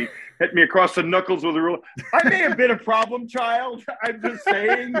herself, and she hit me across the knuckles with a ruler. I may have been a problem child. I'm just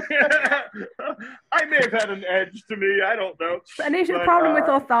saying. I may have had an edge to me. I don't know. An issue problem with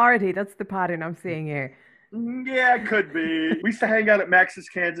authority. That's the pattern I'm seeing here. Yeah, it could be. We used to hang out at Max's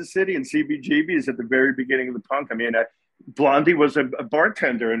Kansas City and CBGB's at the very beginning of the punk. I mean, Blondie was a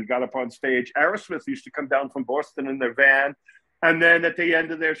bartender and got up on stage. Aerosmith used to come down from Boston in their van, and then at the end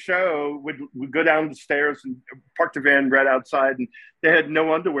of their show, would go down the stairs and park the van right outside, and they had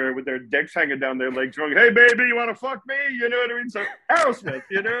no underwear with their dicks hanging down their legs, going, "Hey, baby, you want to fuck me?" You know what I mean? So Aerosmith,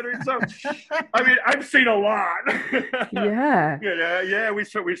 you know what I mean? So, I mean, I've seen a lot. Yeah. You know, yeah, we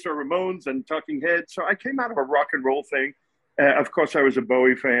saw Ramones and Talking Heads. So I came out of a rock and roll thing. Of course, I was a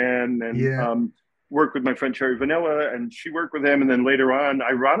Bowie fan, and worked with my friend Cherry Vanilla, and she worked with him. And then later on,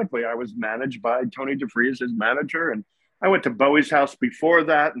 ironically, I was managed by Tony DeFries, his manager, and I went to Bowie's house before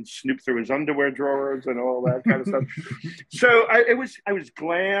that and snooped through his underwear drawers and all that kind of stuff. So I was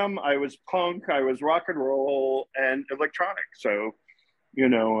glam, I was punk, I was rock and roll and electronic. So, you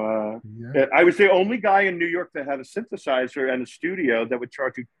know, I was the only guy in New York that had a synthesizer and a studio that would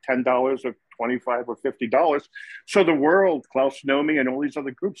charge you $10 or $25 or $50. So the world, Klaus Nomi and all these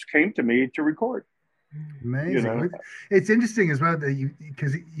other groups came to me to record. Amazing. You know? It's interesting as well that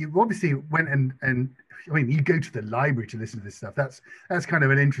because you obviously went and I mean, you go to the library to listen to this stuff. That's kind of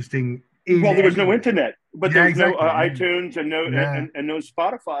an interesting. Well, there was no internet, but there was exactly. no iTunes and no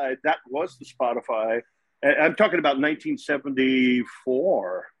Spotify. That was the Spotify. I'm talking about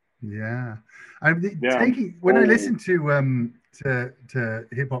 1974. Yeah, when I listen to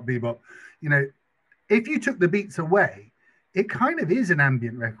hip hop bebop, you know, if you took the beats away, it kind of is an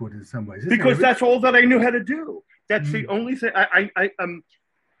ambient record in some ways. Because that's all that I knew how to do. That's the only thing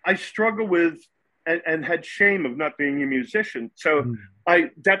I struggle with. And had shame of not being a musician. So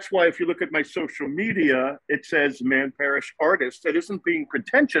that's why if you look at my social media, it says Man Parrish artist. It isn't being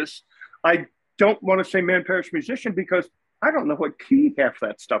pretentious. I don't want to say Man Parrish musician because I don't know what key half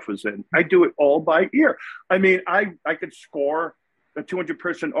that stuff is in. I do it all by ear. I mean, I could score a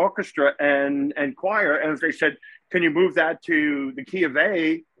 200-person orchestra and choir. And if they said, can you move that to the key of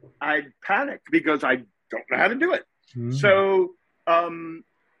A? I'd panic because I don't know how to do it. So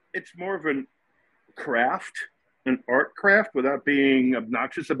it's more of an art craft without being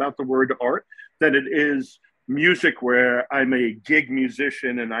obnoxious about the word art, that it is music where I'm a gig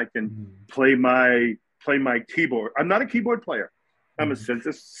musician and I can play my keyboard. I'm not a keyboard player. I'm a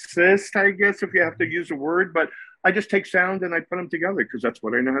synthesist, I guess, if you have to use a word, but I just take sound and I put them together because that's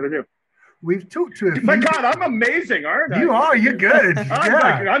what I know how to do. We've talked to my God, I'm amazing, aren't I? You are. You're good.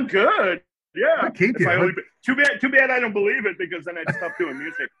 I'm good. Yeah. Too bad I don't believe it because then I'd stop doing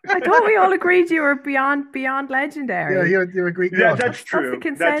music. I thought we all agreed you were beyond legendary. Yeah, you're a Greek god. Yeah, that's true. That's the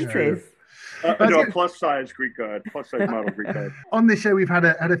consensus. A plus size Greek god, plus size model Greek god. On this show, we've had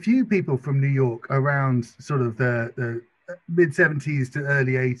a few people from New York around sort of the mid 70s to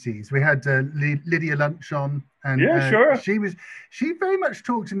early 80s. We had Lydia Lunch on, and sure. She very much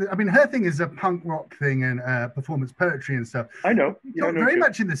talked I mean, her thing is a punk rock thing and performance poetry and stuff. I know. Very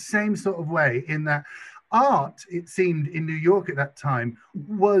much in the same sort of way, in that art, it seemed, in New York at that time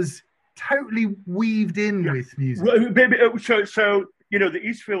was totally weaved in with music. So you know, the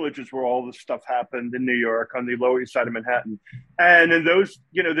East Village is where all this stuff happened in New York on the Lower East Side of Manhattan. And in those,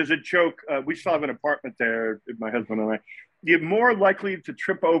 you know, there's a joke. We still have an apartment there, my husband and I. You're more likely to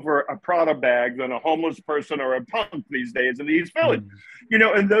trip over a Prada bag than a homeless person or a punk these days in the East Village. You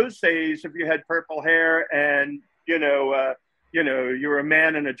know, in those days, if you had purple hair and, you know, you're a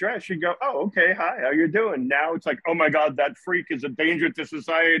man in a dress, you go, oh, okay, hi, how you doing? Now it's like, oh my God, that freak is a danger to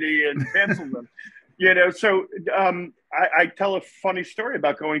society and cancel them. You know, so I tell a funny story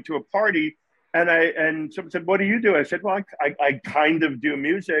about going to a party And someone said, "What do you do?" I said, "Well, I kind of do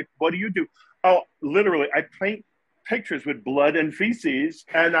music. What do you do?" Oh, literally, I paint pictures with blood and feces.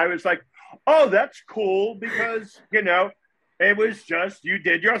 And I was like, "Oh, that's cool," because, it was just, you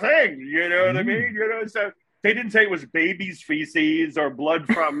did your thing. You know what I mean? So they didn't say it was baby's feces or blood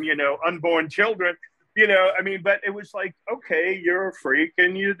from, unborn children. But it was like, okay, you're a freak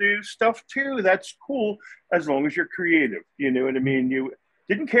and you do stuff too. That's cool as long as you're creative. You know what I mean? You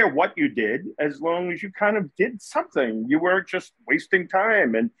didn't care what you did as long as you kind of did something. You weren't just wasting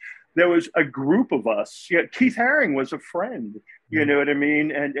time. And there was a group of us. Keith Haring was a friend. You know what I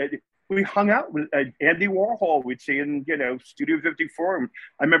mean? And we hung out with Andy Warhol. We'd see in, Studio 54.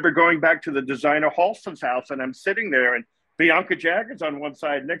 I remember going back to the designer Halston's house, and I'm sitting there, and Bianca Jagger's on one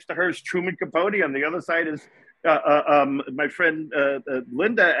side. Next to her is Truman Capote. On the other side is my friend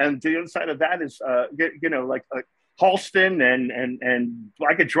Linda. And the other side of that is, like Halston. And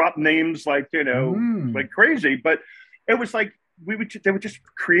I could drop names like, like crazy. But it was like they were just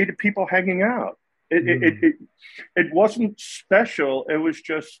creative people hanging out. It wasn't special. It was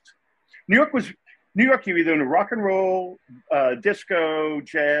just New York. You're either in rock and roll, disco,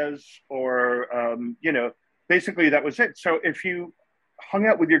 jazz, or basically that was it. So if you hung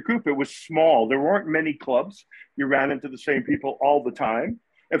out with your group, it was small. There weren't many clubs. You ran into the same people all the time.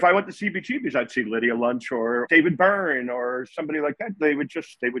 If I went to CBGB's, I'd see Lydia Lunch or David Byrne or somebody like that. They were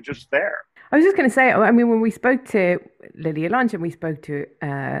just there. I was just going to say, I mean, when we spoke to Lydia Lunch and we spoke to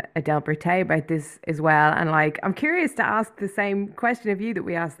Adele Berthet about this as well, and like, I'm curious to ask the same question of you that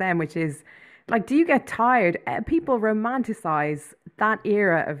we asked them, which is, like, do you get tired? People romanticize that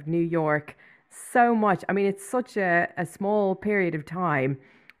era of New York so much. I mean, it's such a small period of time,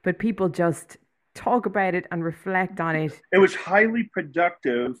 but people just talk about it and reflect on it. It was highly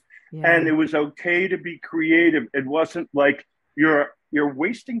productive, and it was okay to be creative. It wasn't like you're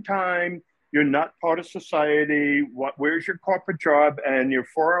wasting time. You're not part of society. Where's your corporate job and your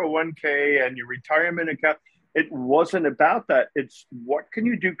 401k and your retirement account? It wasn't about that. It's what can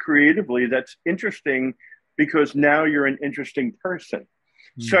you do creatively that's interesting, because now you're an interesting person.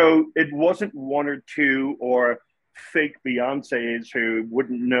 So it wasn't one or two or fake Beyoncés who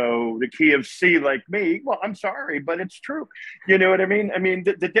wouldn't know the key of C like me. Well, I'm sorry, but it's true. You know what I mean? I mean,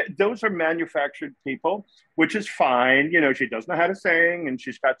 those are manufactured people, which is fine. She doesn't know how to sing and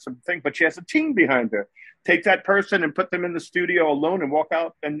she's got something, but she has a team behind her. Take that person and put them in the studio alone and walk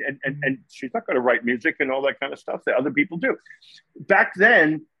out, and she's not going to write music and all that kind of stuff that other people do. Back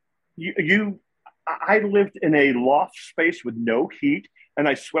then, I lived in a loft space with no heat, and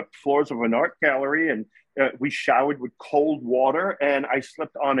I swept floors of an art gallery, and we showered with cold water, and I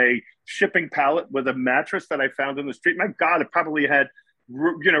slept on a shipping pallet with a mattress that I found in the street. My God, it probably had,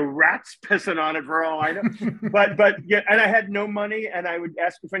 rats pissing on it for all I know. but yeah, and I had no money, and I would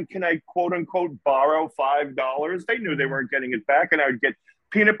ask a friend, can I quote unquote borrow $5? They knew they weren't getting it back, and I would get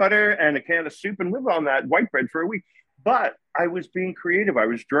peanut butter and a can of soup and live on that white bread for a week. But I was being creative. I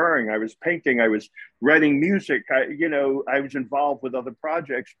was drawing, I was painting, I was writing music. I was involved with other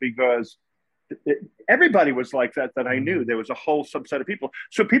projects because everybody was like that I knew. There was a whole subset of people.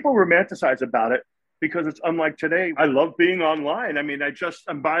 So people romanticize about it because it's unlike today. I love being online. I mean,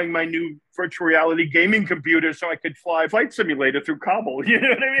 I'm buying my new virtual reality gaming computer so I could fly Flight Simulator through Kabul. You know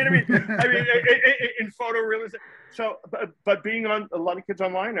what I mean? I mean, in photorealism. So, but being on, a lot of kids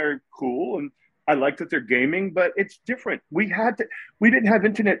online are cool, and I like that they're gaming, but it's different. We didn't have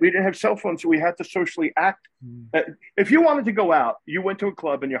internet. We didn't have cell phones, so we had to socially act. If you wanted to go out, you went to a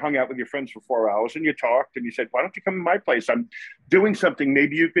club and you hung out with your friends for 4 hours and you talked and you said, why don't you come to my place? I'm doing something.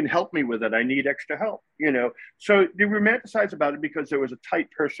 Maybe you can help me with it. I need extra help, So they romanticize about it because there was a tight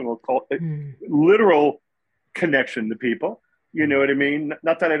personal, literal connection to people. You know what I mean?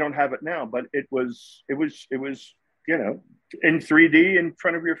 Not that I don't have it now, but it was, in 3D in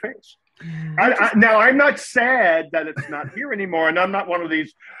front of your face. Now, I'm not sad that it's not here anymore, and I'm not one of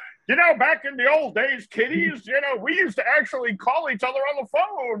these, back in the old days, kiddies, we used to actually call each other on the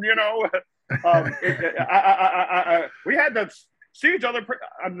phone, we had to see each other.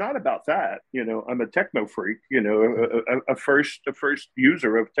 I'm not about that, I'm a techno freak, a first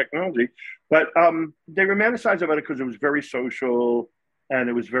user of technology, but they romanticize about it because it was very social, and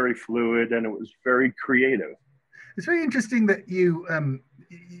it was very fluid, and it was very creative. It's very interesting that you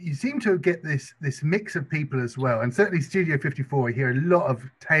seem to get this mix of people as well, and certainly Studio 54. I hear a lot of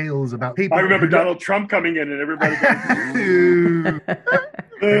tales about people. I remember Donald Trump coming in, and everybody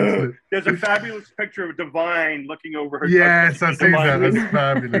goes, there's a fabulous picture of Divine looking over her. Yes, I've seen that. That's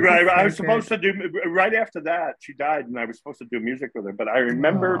fabulous. Right, I was supposed to do right after that. She died, and I was supposed to do music with her. But I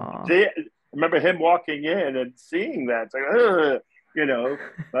remember him walking in and seeing that. It's like, you know.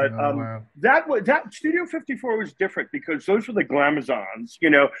 But wow. that Studio 54 was different because those were the glamazons, you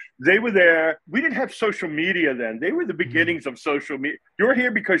know. They were there. We didn't have social media then. They were the beginnings of social media. You're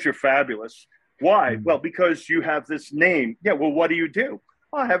here because you're fabulous. Why? Well, because you have this name. Yeah. Well, what do you do?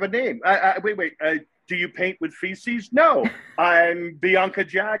 Oh, I have a name. Wait. Do you paint with feces? No, I'm Bianca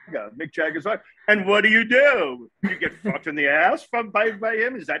Jagger, Mick Jagger's wife. And what do? You get fucked in the ass by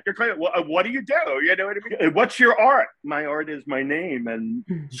him? Is that your claim? What do you do? You know what I mean? What's your art? My art is my name.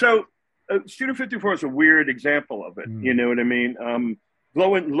 And so Studio 54 is a weird example of it. You know what I mean?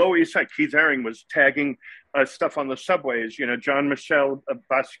 Lower East Side, Keith Haring was tagging stuff on the subways. You know, Jean-Michel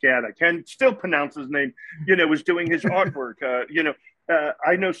Basquiat, I can still pronounce his name, you know, was doing his artwork. You know,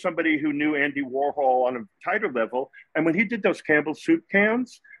 I know somebody who knew Andy Warhol on a tighter level. And when he did those Campbell soup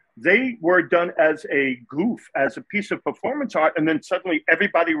cans, they were done as a goof, as a piece of performance art. And then suddenly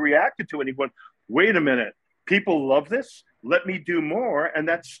everybody reacted to it. And he went, wait a minute, people love this. Let me do more. And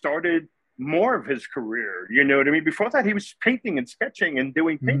that started more of his career. You know what I mean? Before that, he was painting and sketching and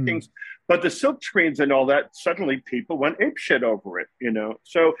doing paintings. But the silk screens and all that, suddenly people went apeshit over it, you know?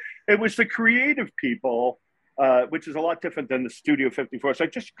 So it was the creative people, which is a lot different than the Studio 54. So I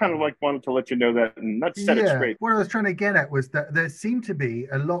just kind of like wanted to let you know that and not set it straight. What I was trying to get at was that there seemed to be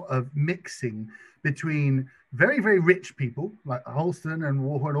a lot of mixing between very, very rich people like Holston and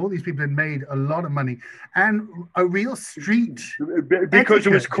Warhol. All these people had made a lot of money and a real street. Because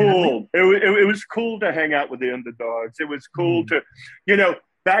it was cool. You know? It was cool to hang out with the underdogs. It was cool to, you know,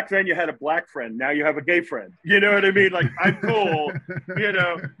 back then you had a black friend. Now you have a gay friend. You know what I mean? Like, I'm cool. You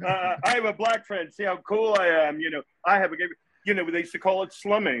know, I have a black friend. See how cool I am. You know, I have a gay, you know, they used to call it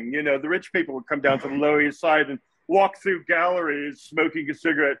slumming. You know, the rich people would come down to the Lower East Side and walk through galleries smoking a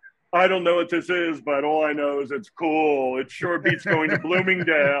cigarette. I don't know what this is, but all I know is it's cool. It sure beats going to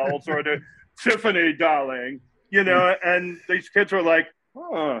Bloomingdale's or to Tiffany, darling. You know, and these kids were like,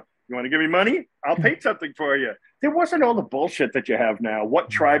 oh, you want to give me money? I'll paint something for you. There wasn't all the bullshit that you have now. What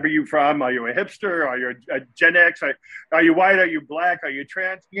tribe are you from? Are you a hipster? Are you a Gen X? Are you white? Are you black? Are you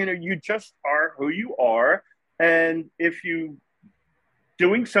trans? You know, you just are who you are. And if you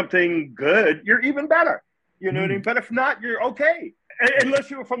doing something good, you're even better. You know what I mean? But if not, you're okay. Unless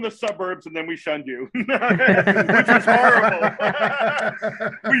you were from the suburbs and then we shunned you, which was horrible.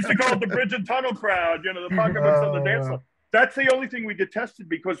 We used to call it the bridge and tunnel crowd, you know, the pocketbooks on the dance floor. That's the only thing we detested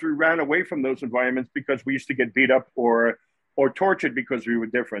because we ran away from those environments because we used to get beat up or tortured because we were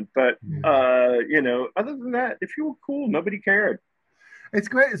different. But, you know, other than that, if you were cool, nobody cared. It's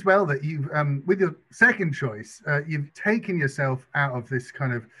great as well that you've, with your second choice, you've taken yourself out of this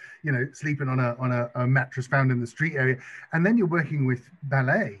kind of, you know, sleeping on a mattress found in the street area, and then you're working with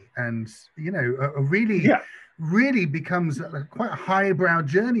ballet, and you know, really becomes quite a highbrow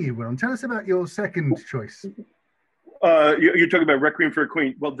journey you went on. Tell us about your second choice. You're talking about Requiem for a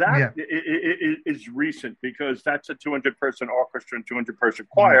Queen. Well, that is recent because that's a 200-person orchestra and 200-person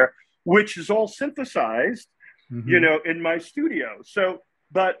choir, which is all synthesized. You know, in my studio. So,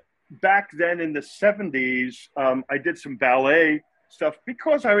 but back then in the 70s, I did some ballet stuff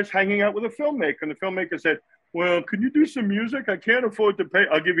because I was hanging out with a filmmaker, and the filmmaker said, well, can you do some music? I can't afford to pay.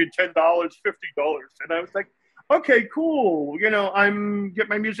 I'll give you $10, $50. And I was like, okay, cool. You know, get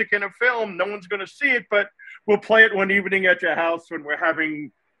my music in a film. No one's going to see it, but we'll play it one evening at your house when we're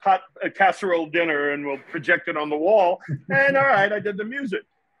having hot casserole dinner, and we'll project it on the wall. And all right, I did the music.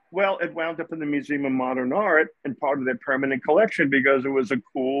 Well, it wound up in the Museum of Modern Art and part of their permanent collection because it was a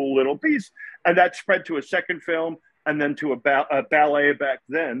cool little piece. And that spread to a second film and then to a ballet back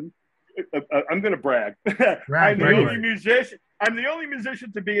then. I'm going to brag. I'm the only musician. I'm the only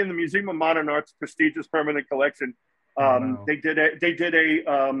musician to be in the Museum of Modern Art's prestigious permanent collection. They did a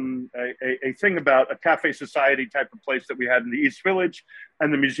thing about a cafe society type of place that we had in the East Village,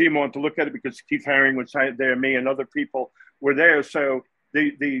 and the museum wanted to look at it because Keith Haring was there, me and other people were there. So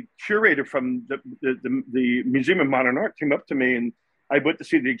the curator from the Museum of Modern Art came up to me, and I went to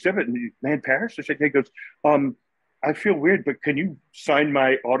see the exhibit, and man, Paris, he goes, I feel weird, but can you sign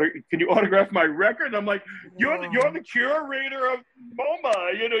my can you autograph my record? I'm like, you're the curator of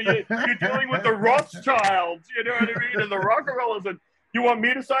MoMA, you know, you're dealing with the Rothschilds, you know what I mean, and the Rockefellers, and you want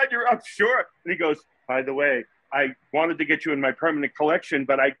me to sign your, I'm sure. And he goes, by the way, I wanted to get you in my permanent collection,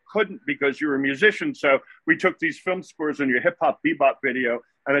 but I couldn't because you're a musician. So we took these film scores in your hip hop bebop video,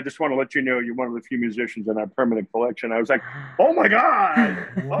 and I just want to let you know you're one of the few musicians in our permanent collection. I was like, oh my God,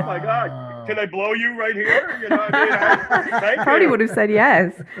 oh my God. can I blow you right here? You know what I mean? Thank Probably you. would have said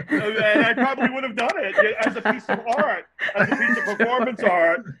yes. And I probably would have done it as a piece of art, as a piece of performance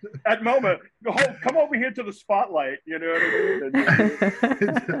art. At moment, come over here to the spotlight. You know what I mean?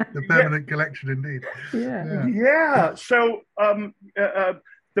 The permanent collection, indeed. Yeah. So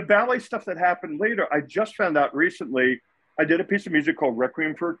the ballet stuff that happened later, I just found out recently. I did a piece of music called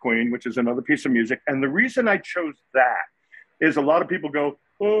Requiem for a Queen, which is another piece of music. And the reason I chose that is a lot of people go,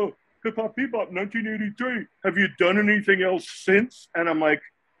 oh, Hip Hop Bebop 1983. Have you done anything else since? And I'm like,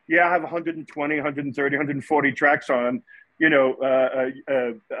 yeah, I have 120, 130, 140 tracks on,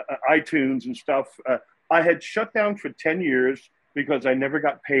 iTunes and stuff. I had shut down for 10 years because I never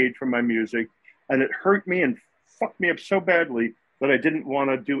got paid for my music. And it hurt me and fucked me up so badly that I didn't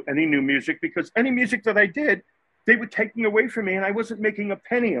want to do any new music, because any music that I did, they were taking away from me and I wasn't making a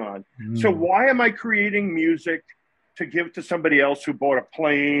penny on. So why am I creating music to give to somebody else who bought a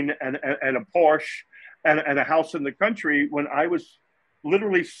plane and a Porsche and a house in the country, when I was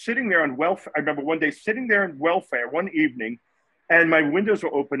literally sitting there on welfare? I remember one day sitting there on welfare one evening, and my windows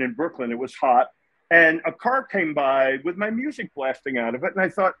were open in Brooklyn. It was hot. And a car came by with my music blasting out of it. And I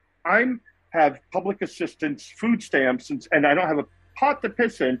thought, have public assistance, food stamps, and I don't have a pot to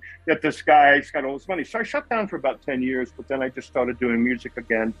piss in, yet this guy's got all this money. So I shut down for about 10 years, but then I just started doing music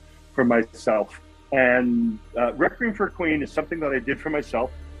again for myself. And Requiem for a Queen is something that I did for myself.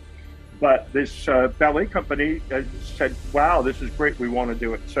 But this ballet company said, wow, this is great, we want to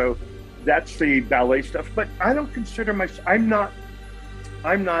do it. So that's the ballet stuff. But I don't consider myself, I'm not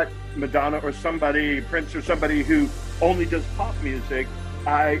Madonna or Prince or somebody who only does pop music.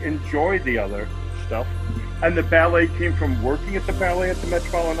 I enjoy the other stuff. And the ballet came from working at the ballet at the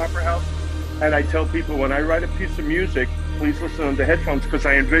Metropolitan Opera House. And I tell people, when I write a piece of music, please listen on the headphones, because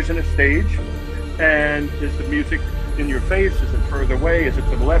I envision a stage. And is the music in your face? Is it further away? Is it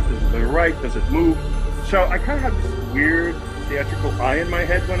to the left? Is it to the right? Does it move? So I kind of have this weird theatrical eye in my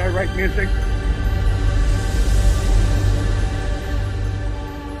head when I write music.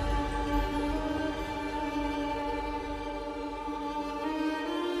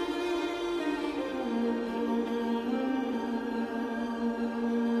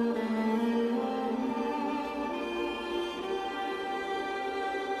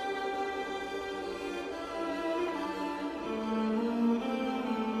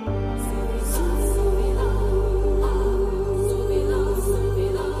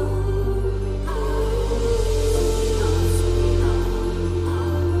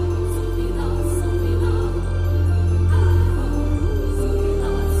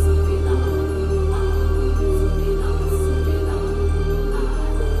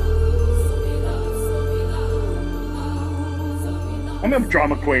 I'm a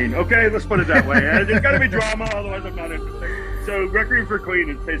drama queen, okay? Let's put it that way. There's got to be drama, otherwise I'm not interested. So Requiem for a Queen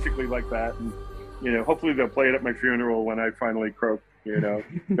is basically like that. And, hopefully they'll play it at my funeral when I finally croak, I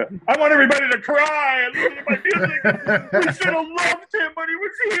want everybody to cry and listen to my music. We should have loved him when he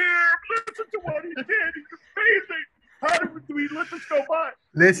was here. Listen to what he did. He's amazing. How do we let this go by?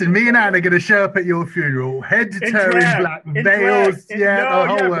 Listen, me and Anne are going to show up at your funeral, head to toe in black, veils, the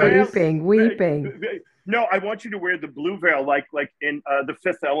whole works. Weeping. No, I want you to wear the blue veil, like in The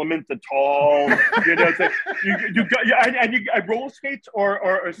Fifth Element, the tall, I roller skates or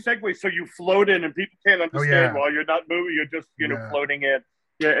a Segway, so you float in and people can't understand while you're not moving. You're just floating in.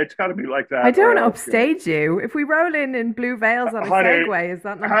 Yeah, it's got to be like that. I don't upstage you. If we roll in blue veils on a Segway, is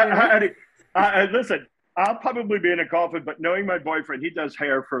that not? Listen, I'll probably be in a coffin, but knowing my boyfriend, he does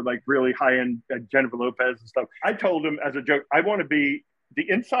hair for like really high-end Jennifer Lopez and stuff. I told him as a joke, I want to be, the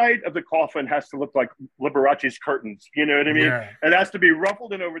inside of the coffin has to look like Liberace's curtains. You know what I mean? Yeah. It has to be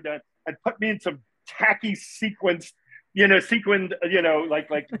ruffled and overdone, and put me in some tacky sequined,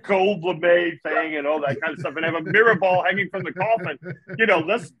 like gold lame thing and all that kind of stuff, and have a mirror ball hanging from the coffin.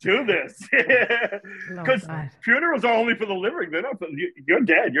 Let's do this. Because funerals are only for the living. They're not. You're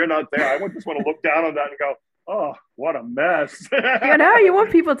dead. You're not there. I just want to look down on that and go, oh, what a mess. You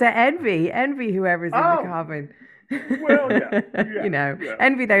want people to envy whoever's in the coffin. Well, yeah.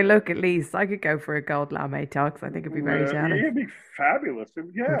 Envy their look at least. I could go for a gold lame tux. I think it'd be very jealous. It'd be fabulous.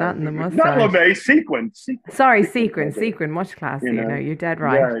 Yeah. That and the mustache. Not lame, sequin. Sorry, sequin. Much classier. You're dead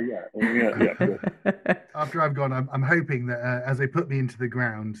right. Yeah. After I've gone, I'm hoping that as they put me into the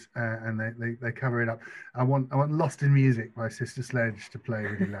ground and they cover it up, I want Lost in Music by Sister Sledge to play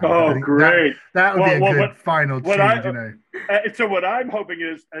really loud. Oh, great. That would be a good final tune, So what I'm hoping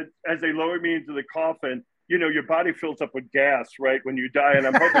is, as they lower me into the coffin, your body fills up with gas, right, when you die. And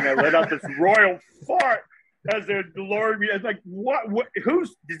I'm hoping I let out this royal fart as they're lowering me. It's like, what,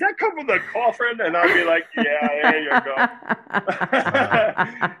 does that come from the coffin? And I'll be like, yeah, there you go.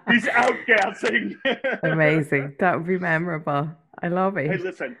 He's outgassing. Amazing. That would be memorable. I love it. Hey,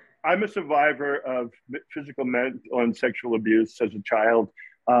 listen, I'm a survivor of physical, mental, and sexual abuse as a child.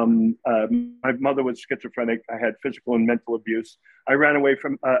 My mother was schizophrenic. I had physical and mental abuse. I ran away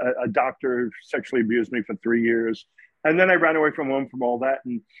from a doctor who sexually abused me for 3 years. And then I ran away from home from all that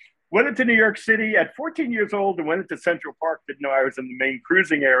and went into New York City at 14 years old and went into Central Park. Didn't know I was in the main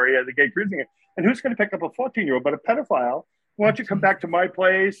cruising area, the gay cruising area. And who's going to pick up a 14-year-old but a pedophile? Why don't you come back to my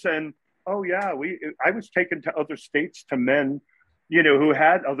place? And, oh, yeah, I was taken to other states to men, who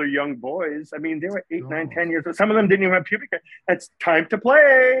had other young boys. I mean, they were 8, 9, 10 years old. Some of them didn't even have pubic hair. It's time to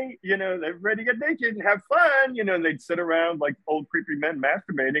play. They're ready to get naked and have fun. And they'd sit around like old creepy men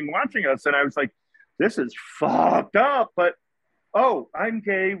masturbating, watching us. And I was like, this is fucked up. But, oh, I'm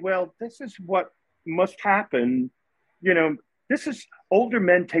gay. Well, this is what must happen. This is older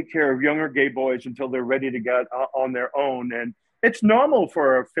men take care of younger gay boys until they're ready to get on their own. And it's normal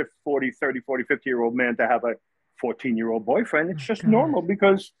for a 40, 30, 40, 50-year-old man to have a 14-year-old boyfriend. It's just normal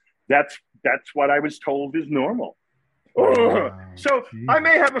because that's what I was told is normal. Wow, so geez. I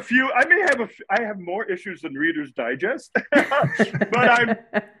have more issues than Reader's Digest, but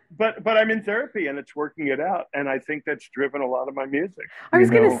I'm in therapy and it's working it out, and I think that's driven a lot lot of my music. I was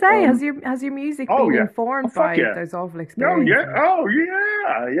going to say, has your music been informed by those awful experiences?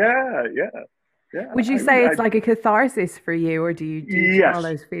 Yeah. Would you say it's like a catharsis for you, or do you put all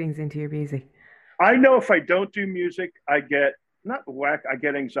those feelings into your music? I know if I don't do music, I get not whack. I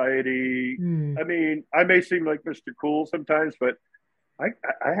get anxiety. I mean, I may seem like Mr. Cool sometimes, but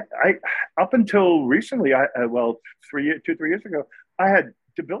I up until recently, 3 years ago, I had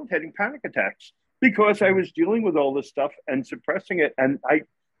debilitating panic attacks because I was dealing with all this stuff and suppressing it, and I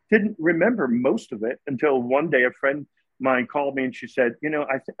didn't remember most of it until one day a friend of mine called me and she said,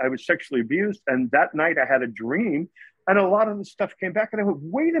 I was sexually abused, and that night I had a dream, and a lot of the stuff came back, and I went,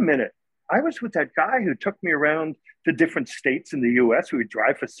 wait a minute. I was with that guy who took me around to different states in the U.S. We would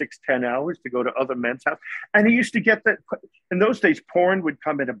drive for 6-10 hours to go to other men's house. And he used to get that. In those days, porn would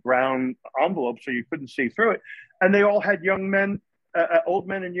come in a brown envelope so you couldn't see through it. And they all had young men, old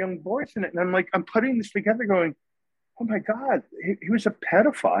men and young boys in it. And I'm like, I'm putting this together going, oh my God, he was a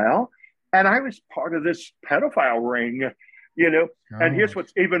pedophile. And I was part of this pedophile ring. And here's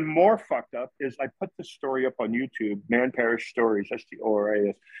what's even more fucked up is I put the story up on YouTube, Man Parish Stories,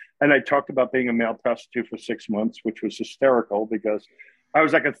 STORIS. And I talked about being a male prostitute for 6 months, which was hysterical because I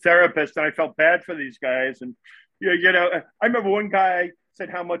was like a therapist and I felt bad for these guys. And, I remember one guy said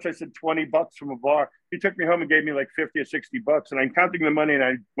how much. I said $20 from a bar. He took me home and gave me like $50 or $60. And I'm counting the money and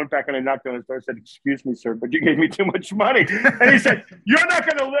I went back and I knocked on his door and said, excuse me, sir, but you gave me too much money. And he said, you're not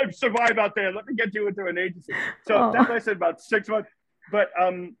going to survive out there. Let me get you into an agency. So that lasted about 6 months. But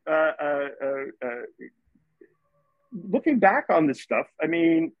looking back on this stuff, I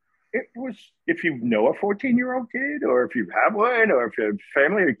mean, it was, if you know a 14-year-old kid or if you have one or if you have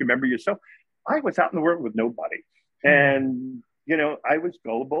family or you can remember yourself, I was out in the world with nobody. And I was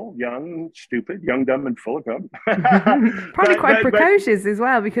gullible, young, stupid, young, dumb, and full of gum. Probably quite precocious as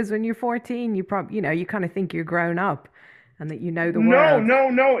well, because when you're 14, you probably, you kind of think you're grown up and that you know the world.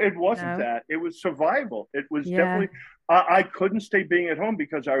 No, it wasn't that. It was survival. It was definitely, I couldn't stay being at home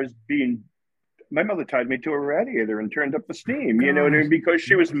because I was my mother tied me to a radiator and turned up the steam, because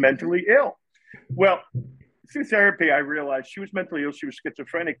she was mentally ill. Well, through therapy, I realized she was mentally ill. She was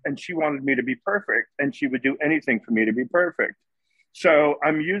schizophrenic and she wanted me to be perfect and she would do anything for me to be perfect. So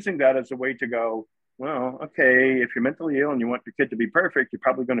I'm using that as a way to go, well, okay, if you're mentally ill and you want your kid to be perfect, you're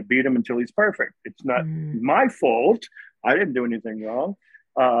probably going to beat him until he's perfect. It's not my fault. I didn't do anything wrong.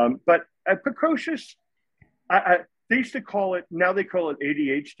 But precocious, they used to call it, now they call it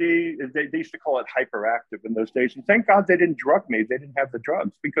ADHD. They used to call it hyperactive in those days. And thank God they didn't drug me. They didn't have the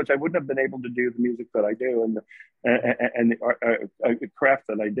drugs because I wouldn't have been able to do the music that I do and the craft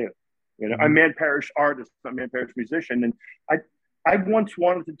that I do. I'm a Man Parish artist, I'm a Man Parish musician. And I once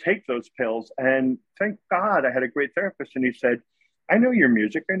wanted to take those pills, and thank God I had a great therapist. And he said, I know your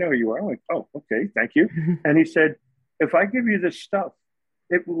music. I know who you are. I'm like, oh, okay, thank you. And he said, if I give you this stuff,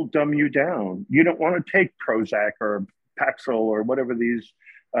 it will dumb you down. You don't want to take Prozac or Paxil or whatever these,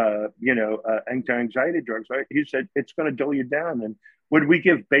 anxiety drugs, right? He said, it's going to dull you down. And would we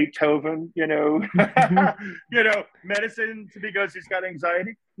give Beethoven, medicine because he's got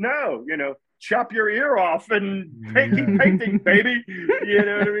anxiety? No, chop your ear off and keep painting, baby. You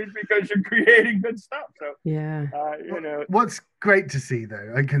know what I mean? Because you're creating good stuff. So, What's great to see,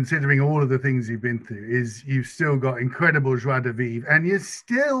 though, and considering all of the things you've been through, is you've still got incredible joie de vivre and you're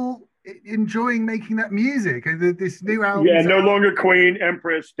still enjoying making that music and this new album. Yeah, no longer Queen,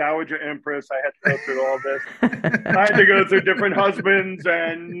 Empress, Dowager Empress. I had to go through all this. I had to go through different husbands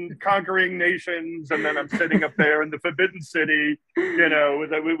and conquering nations, and then I'm sitting up there in the Forbidden City, you know,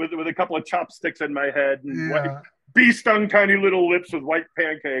 with a couple of chopsticks in my head and bee-stung tiny little lips with white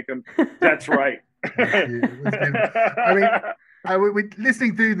pancake, and that's right. I mean, we're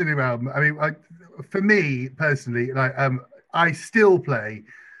listening through the new album. I mean, for me personally, like I still play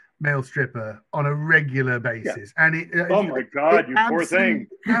Male Stripper on a regular basis, and oh my God, you poor thing!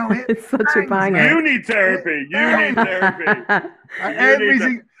 No, it's such a banger. You need therapy. You need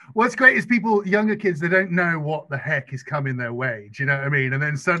therapy. What's great is younger kids, they don't know what the heck is coming their way. Do you know what I mean? And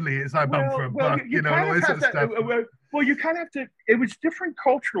then suddenly it's like bum for a buck, you know, all this sort of stuff. Well, you kind of have to. It was different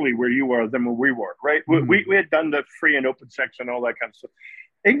culturally where you were than where we were, right? We had done the free and open sex and all that kind of stuff.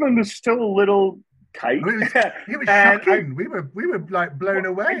 England was still a little tight. It was shocking. We were like blown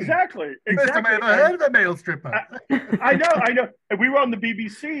away. Exactly. First time I ever heard of a male stripper. I know. And we were on the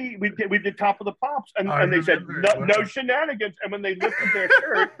BBC. We did Top of the Pops, and they said no shenanigans. And when they lifted their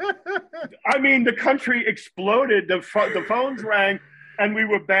shirt, I mean, the country exploded. The phones rang. And we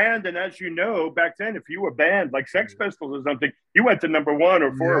were banned, and as you know, back then, if you were banned, like Sex Pistols or something, you went to number 1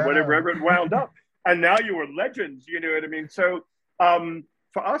 or 4 or whatever it wound up. And now you were legends, you know what I mean? So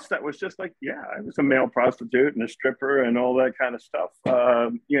for us, that was just like, I was a male prostitute and a stripper and all that kind of stuff,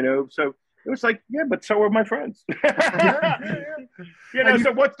 you know? So it was like, but so were my friends. You know,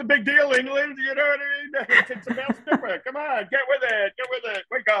 so what's the big deal, England? You know what I mean? It's a male stripper. Come on, get with it.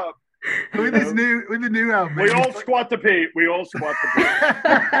 Wake up. With the new album, we all squat the pee.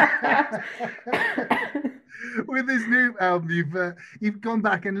 With this new album, you've gone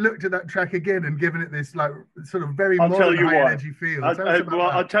back and looked at that track again and given it this like sort of very modern high energy feel.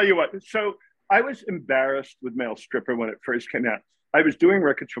 I'll tell you what. So I was embarrassed with Male Stripper when it first came out. I was doing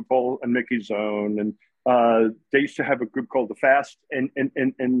records for Paul and Mickey Zone, and they used to have a group called The Fast in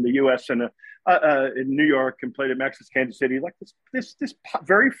the U.S. and in New York, and played at Max's Kansas City, like this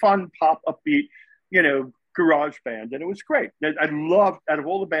very fun pop upbeat, you know, garage band, and it was great. I loved, out of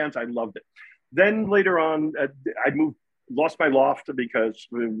all the bands, I loved it. Then later on, I lost my loft because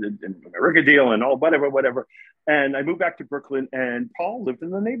a record deal and all whatever, and I moved back to Brooklyn, and Paul lived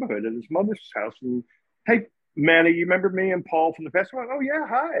in the neighborhood at his mother's house, and hey, Manny, you remember me and Paul from the past? Oh yeah,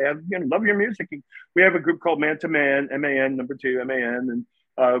 hi. I love your music. We have a group called Man to Man, MAN, number 2, MAN,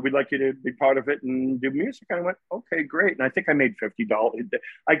 and we'd like you to be part of it and do music. And I went, okay, great. And I think I made $50.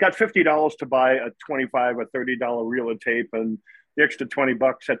 I got $50 to buy a $25 or $30 reel of tape, and the extra $20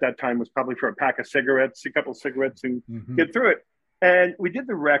 at that time was probably for a pack of cigarettes, a couple of cigarettes, and get through it. And we did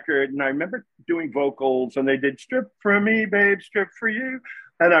the record, and I remember doing vocals, and they did "Strip for Me, Babe, Strip for You,"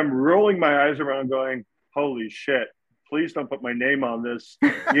 and I'm rolling my eyes around, going, holy shit, please don't put my name on this.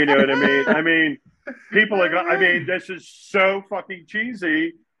 You know what I mean? I mean, people are I mean, this is so fucking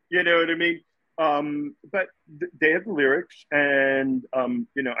cheesy. You know what I mean? But they had the lyrics, and,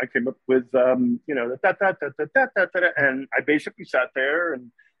 you know, I came up with, you know, and I basically sat there and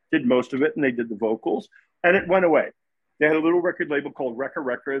did most of it, and they did the vocals, and it went away. They had a little record label called Wrecker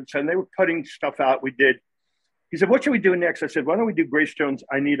Records, and they were putting stuff out. He said, what should we do next? I said, why don't we do Grace Jones'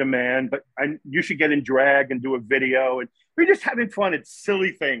 I Need a Man, but you should get in drag and do a video. And we're just having fun at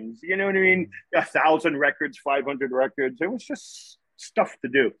silly things. You know what I mean? 1,000 records, 500 records. It was just stuff to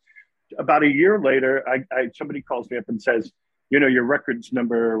do. About a year later, somebody calls me up and says, you know, your record's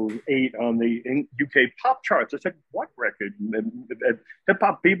number 8 on the UK pop charts. I said, what record? Hip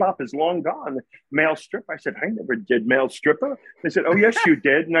Hop Bebop is long gone. Male Stripper. I said, I never did Male Stripper. They said, oh, yes, you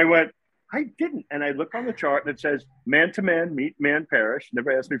did. And I went, I didn't. And I look on the chart and it says, Man to Man, Meet Man Parish.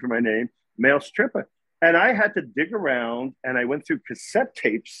 Never asked me for my name. Male Stripper. And I had to dig around, and I went through cassette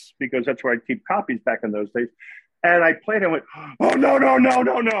tapes because that's where I'd keep copies back in those days. And I played and went, oh, no.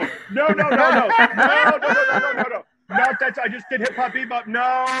 Not that I just did Hip Hop Bebop. No.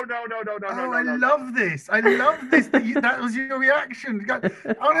 I love this. That was your reaction.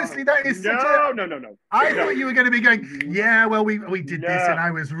 Honestly, that is such No. I thought you were going to be going, yeah, well, we did this, and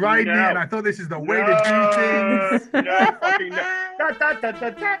I was riding it, and I thought this is the way to do things.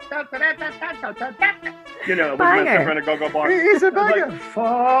 You know, with my friend a go-go bar. It is a banger. Like,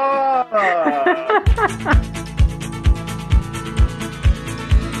 fuck.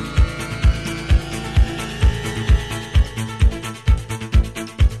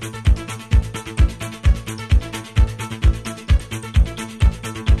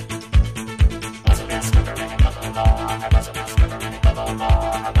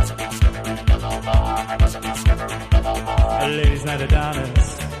 Ladies' night at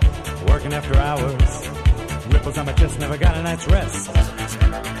Donna's, working after hours, nipples on my chest, never got a night's rest.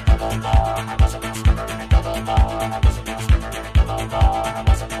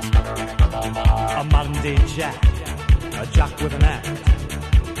 A modern day jack, a jock with an act.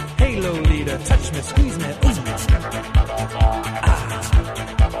 Halo leader, touch me, squeeze me, ooh.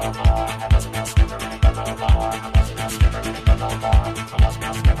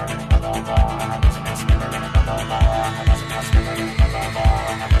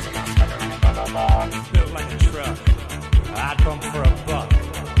 Built like a truck, I'd bump for a buck.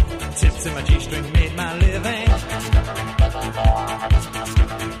 Tips in my G-string made my living.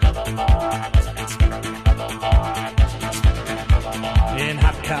 In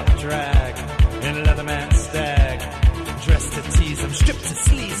hot cop drag, in Leatherman stag, dressed to tease him, stripped to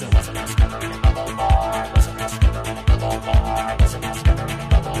sleaze him.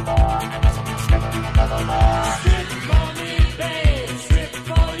 Strip for me, babe, strip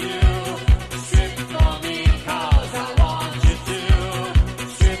for you. Strip for me, 'cause I want you to.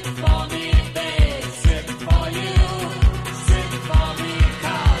 Strip for me, babe, strip for you. Strip for me,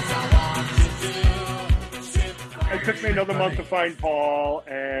 'cause I want you to. Strip for It took me another month to find Paul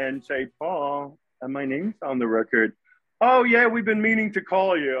and say, Paul, and my name's on the record. Oh, yeah, we've been meaning to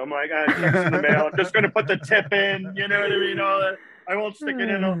call you. I'm like, text in the mail. I'm just going to put the tip in. You know what I mean? All that. I won't stick it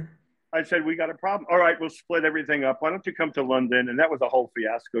in. I said, we got a problem. All right, we'll split everything up. Why don't you come to London? And that was a whole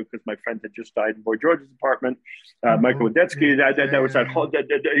fiasco because my friend had just died in Boy George's apartment. Michael Wadetsky, that was that whole,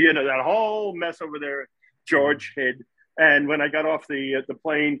 that whole mess over there. George hid. And when I got off the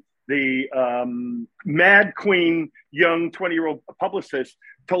plane, the mad queen, young 20-year-old publicist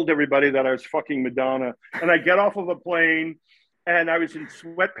told everybody that I was fucking Madonna. And I get off of a plane and I was in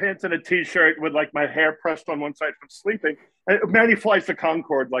sweatpants and a t-shirt with like my hair pressed on one side from sleeping. And Manny flies the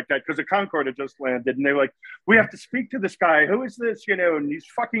Concorde like that because the Concorde had just landed. And they were like, we have to speak to this guy. Who is this? And he's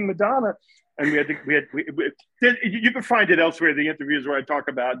fucking Madonna. And you can find it elsewhere, the interviews where I talk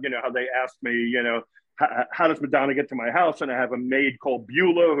about, how they asked me, how does Madonna get to my house? And I have a maid called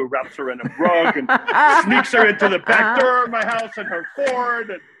Beulah who wraps her in a rug and sneaks her into the back door of my house in her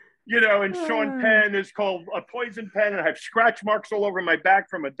Ford. And Sean Penn is called a poison pen. And I have scratch marks all over my back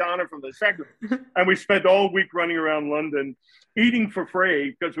from Madonna from the second. And we spent all week running around London, eating for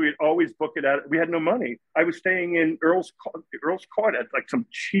free because we had always booked it out. We had no money. I was staying in Earl's Court at like some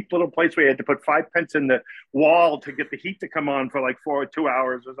cheap little place where you had to put 5 pence in the wall to get the heat to come on for like 2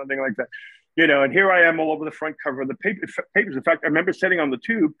 hours or something like that. And here I am all over the front cover of the papers. In fact, I remember sitting on the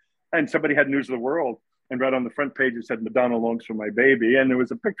tube and somebody had News of the World. And right on the front page, it said, Madonna longs for my baby. And there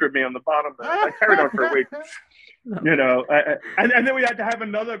was a picture of me on the bottom. I carried on for a week. And then we had to have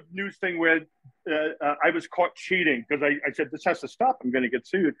another news thing where I was caught cheating because I said, this has to stop. I'm going to get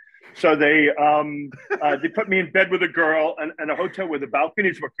sued. So they put me in bed with a girl and a hotel where the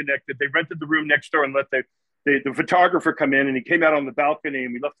balconies were connected. They rented the room next door and let the photographer come in, and he came out on the balcony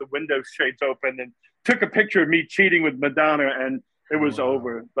and we left the window shades open and took a picture of me cheating with Madonna, and it was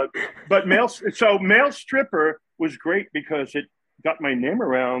over. But male stripper was great because it got my name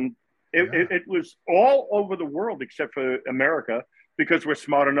around. It was all over the world except for America because we're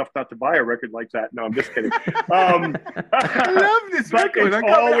smart enough not to buy a record like that. No, I'm just kidding. I love this record.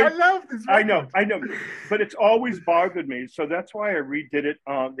 I love this record. I know. But it's always bothered me. So that's why I redid it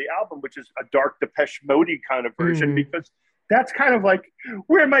on the album, which is a dark Depeche Mode kind of version, because that's kind of like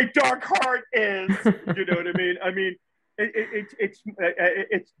where my dark heart is. You know what I mean? I mean,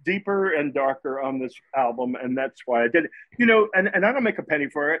 it's deeper and darker on this album, and that's why I did it. And I don't make a penny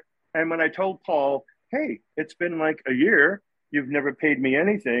for it. And when I told Paul, hey, it's been like a year, you've never paid me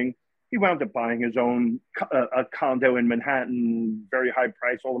anything, he wound up buying his own a condo in Manhattan, very high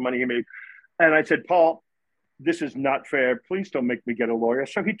price, all the money he made. And I said, Paul, this is not fair. Please don't make me get a lawyer.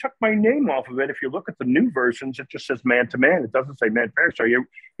 So he took my name off of it. If you look at the new versions, it just says Man to Man. It doesn't say Man Fair. So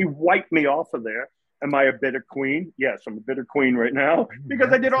he wiped me off of there. Am I a bitter queen? Yes, I'm a bitter queen right now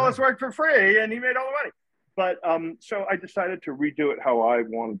because I did all this work for free and he made all the money. But so I decided to redo it how I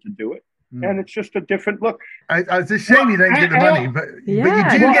wanted to do it. And it's just a different look. It's a shame you don't get the money, but you do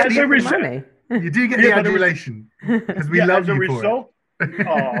get the money. You do get the adulation because we love you for it.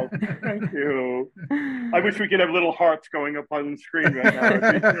 Oh, thank you. I wish we could have little hearts going up on the screen right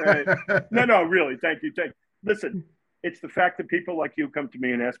now. No, really. Thank you. Listen, it's the fact that people like you come to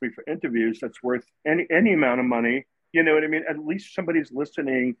me and ask me for interviews that's worth any amount of money. You know what I mean? At least somebody's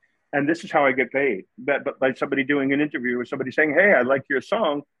listening, and this is how I get paid. But by somebody doing an interview or somebody saying, hey, I like your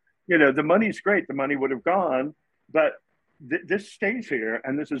song, the money's great. The money would have gone, but this stays here,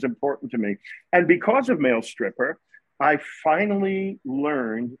 and this is important to me. And because of Male Stripper, I finally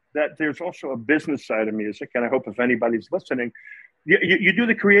learned that there's also a business side of music, and I hope if anybody's listening, you do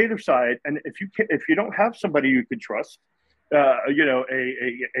the creative side, and if you don't have somebody you could trust,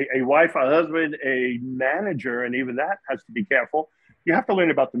 a wife, a husband, a manager, and even that has to be careful. You have to learn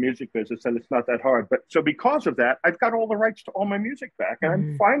about the music business, and it's not that hard. But so because of that, I've got all the rights to all my music back, and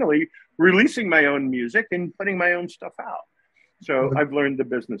I'm finally releasing my own music and putting my own stuff out. So I've learned the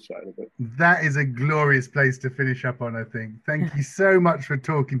business side of it. That is a glorious place to finish up on, I think. Thank you so much for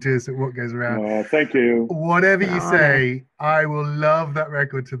talking to us at What Goes Around. Thank you. Whatever you say, I will love that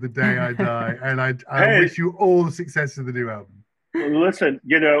record to the day I die. And I wish you all the success of the new album. Listen,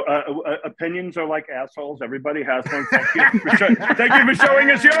 opinions are like assholes. Everybody has one. Thank you for showing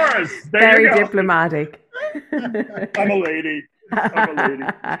us yours. Very diplomatic. I'm a lady.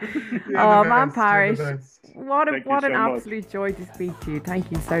 Oh, man, Parish. What an absolute joy to speak to you. Thank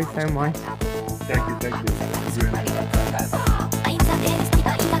you so much. Thank you.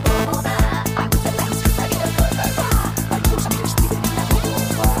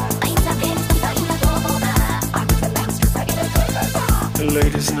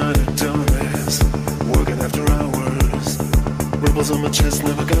 Ladies' night at Doris, working after hours. Ripples on my chest,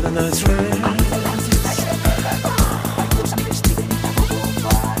 never got a night's rest.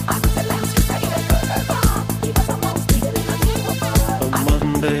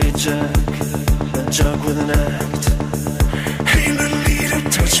 Jack, a jug with an act. Hey, little leader,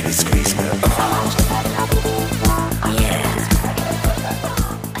 touch me, squeeze me.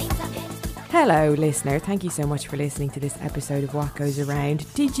 Hello, listener. Thank you so much for listening to this episode of What Goes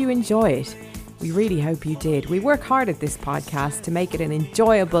Around. Did you enjoy it? We really hope you did. We work hard at this podcast to make it an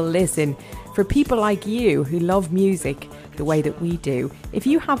enjoyable listen for people like you who love music the way that we do. If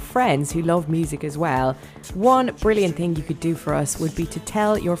you have friends who love music as well, one brilliant thing you could do for us would be to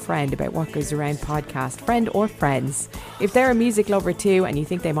tell your friend about What Goes Around podcast, friend or friends. If they're a music lover too and you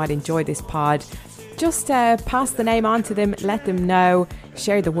think they might enjoy this pod, just pass the name on to them, let them know,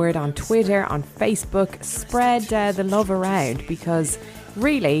 share the word on Twitter, on Facebook, spread the love around, because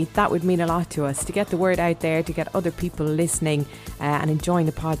really that would mean a lot to us to get the word out there, to get other people listening and enjoying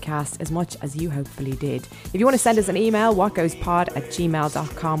the podcast as much as you hopefully did. If you want to send us an email,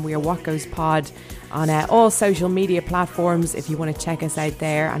 whatgoespod@gmail.com. We are whatgoespod on all social media platforms if you want to check us out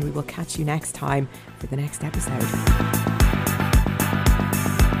there, and we will catch you next time for the next episode.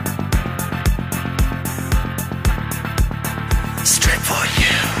 Straight for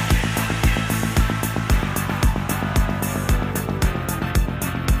you.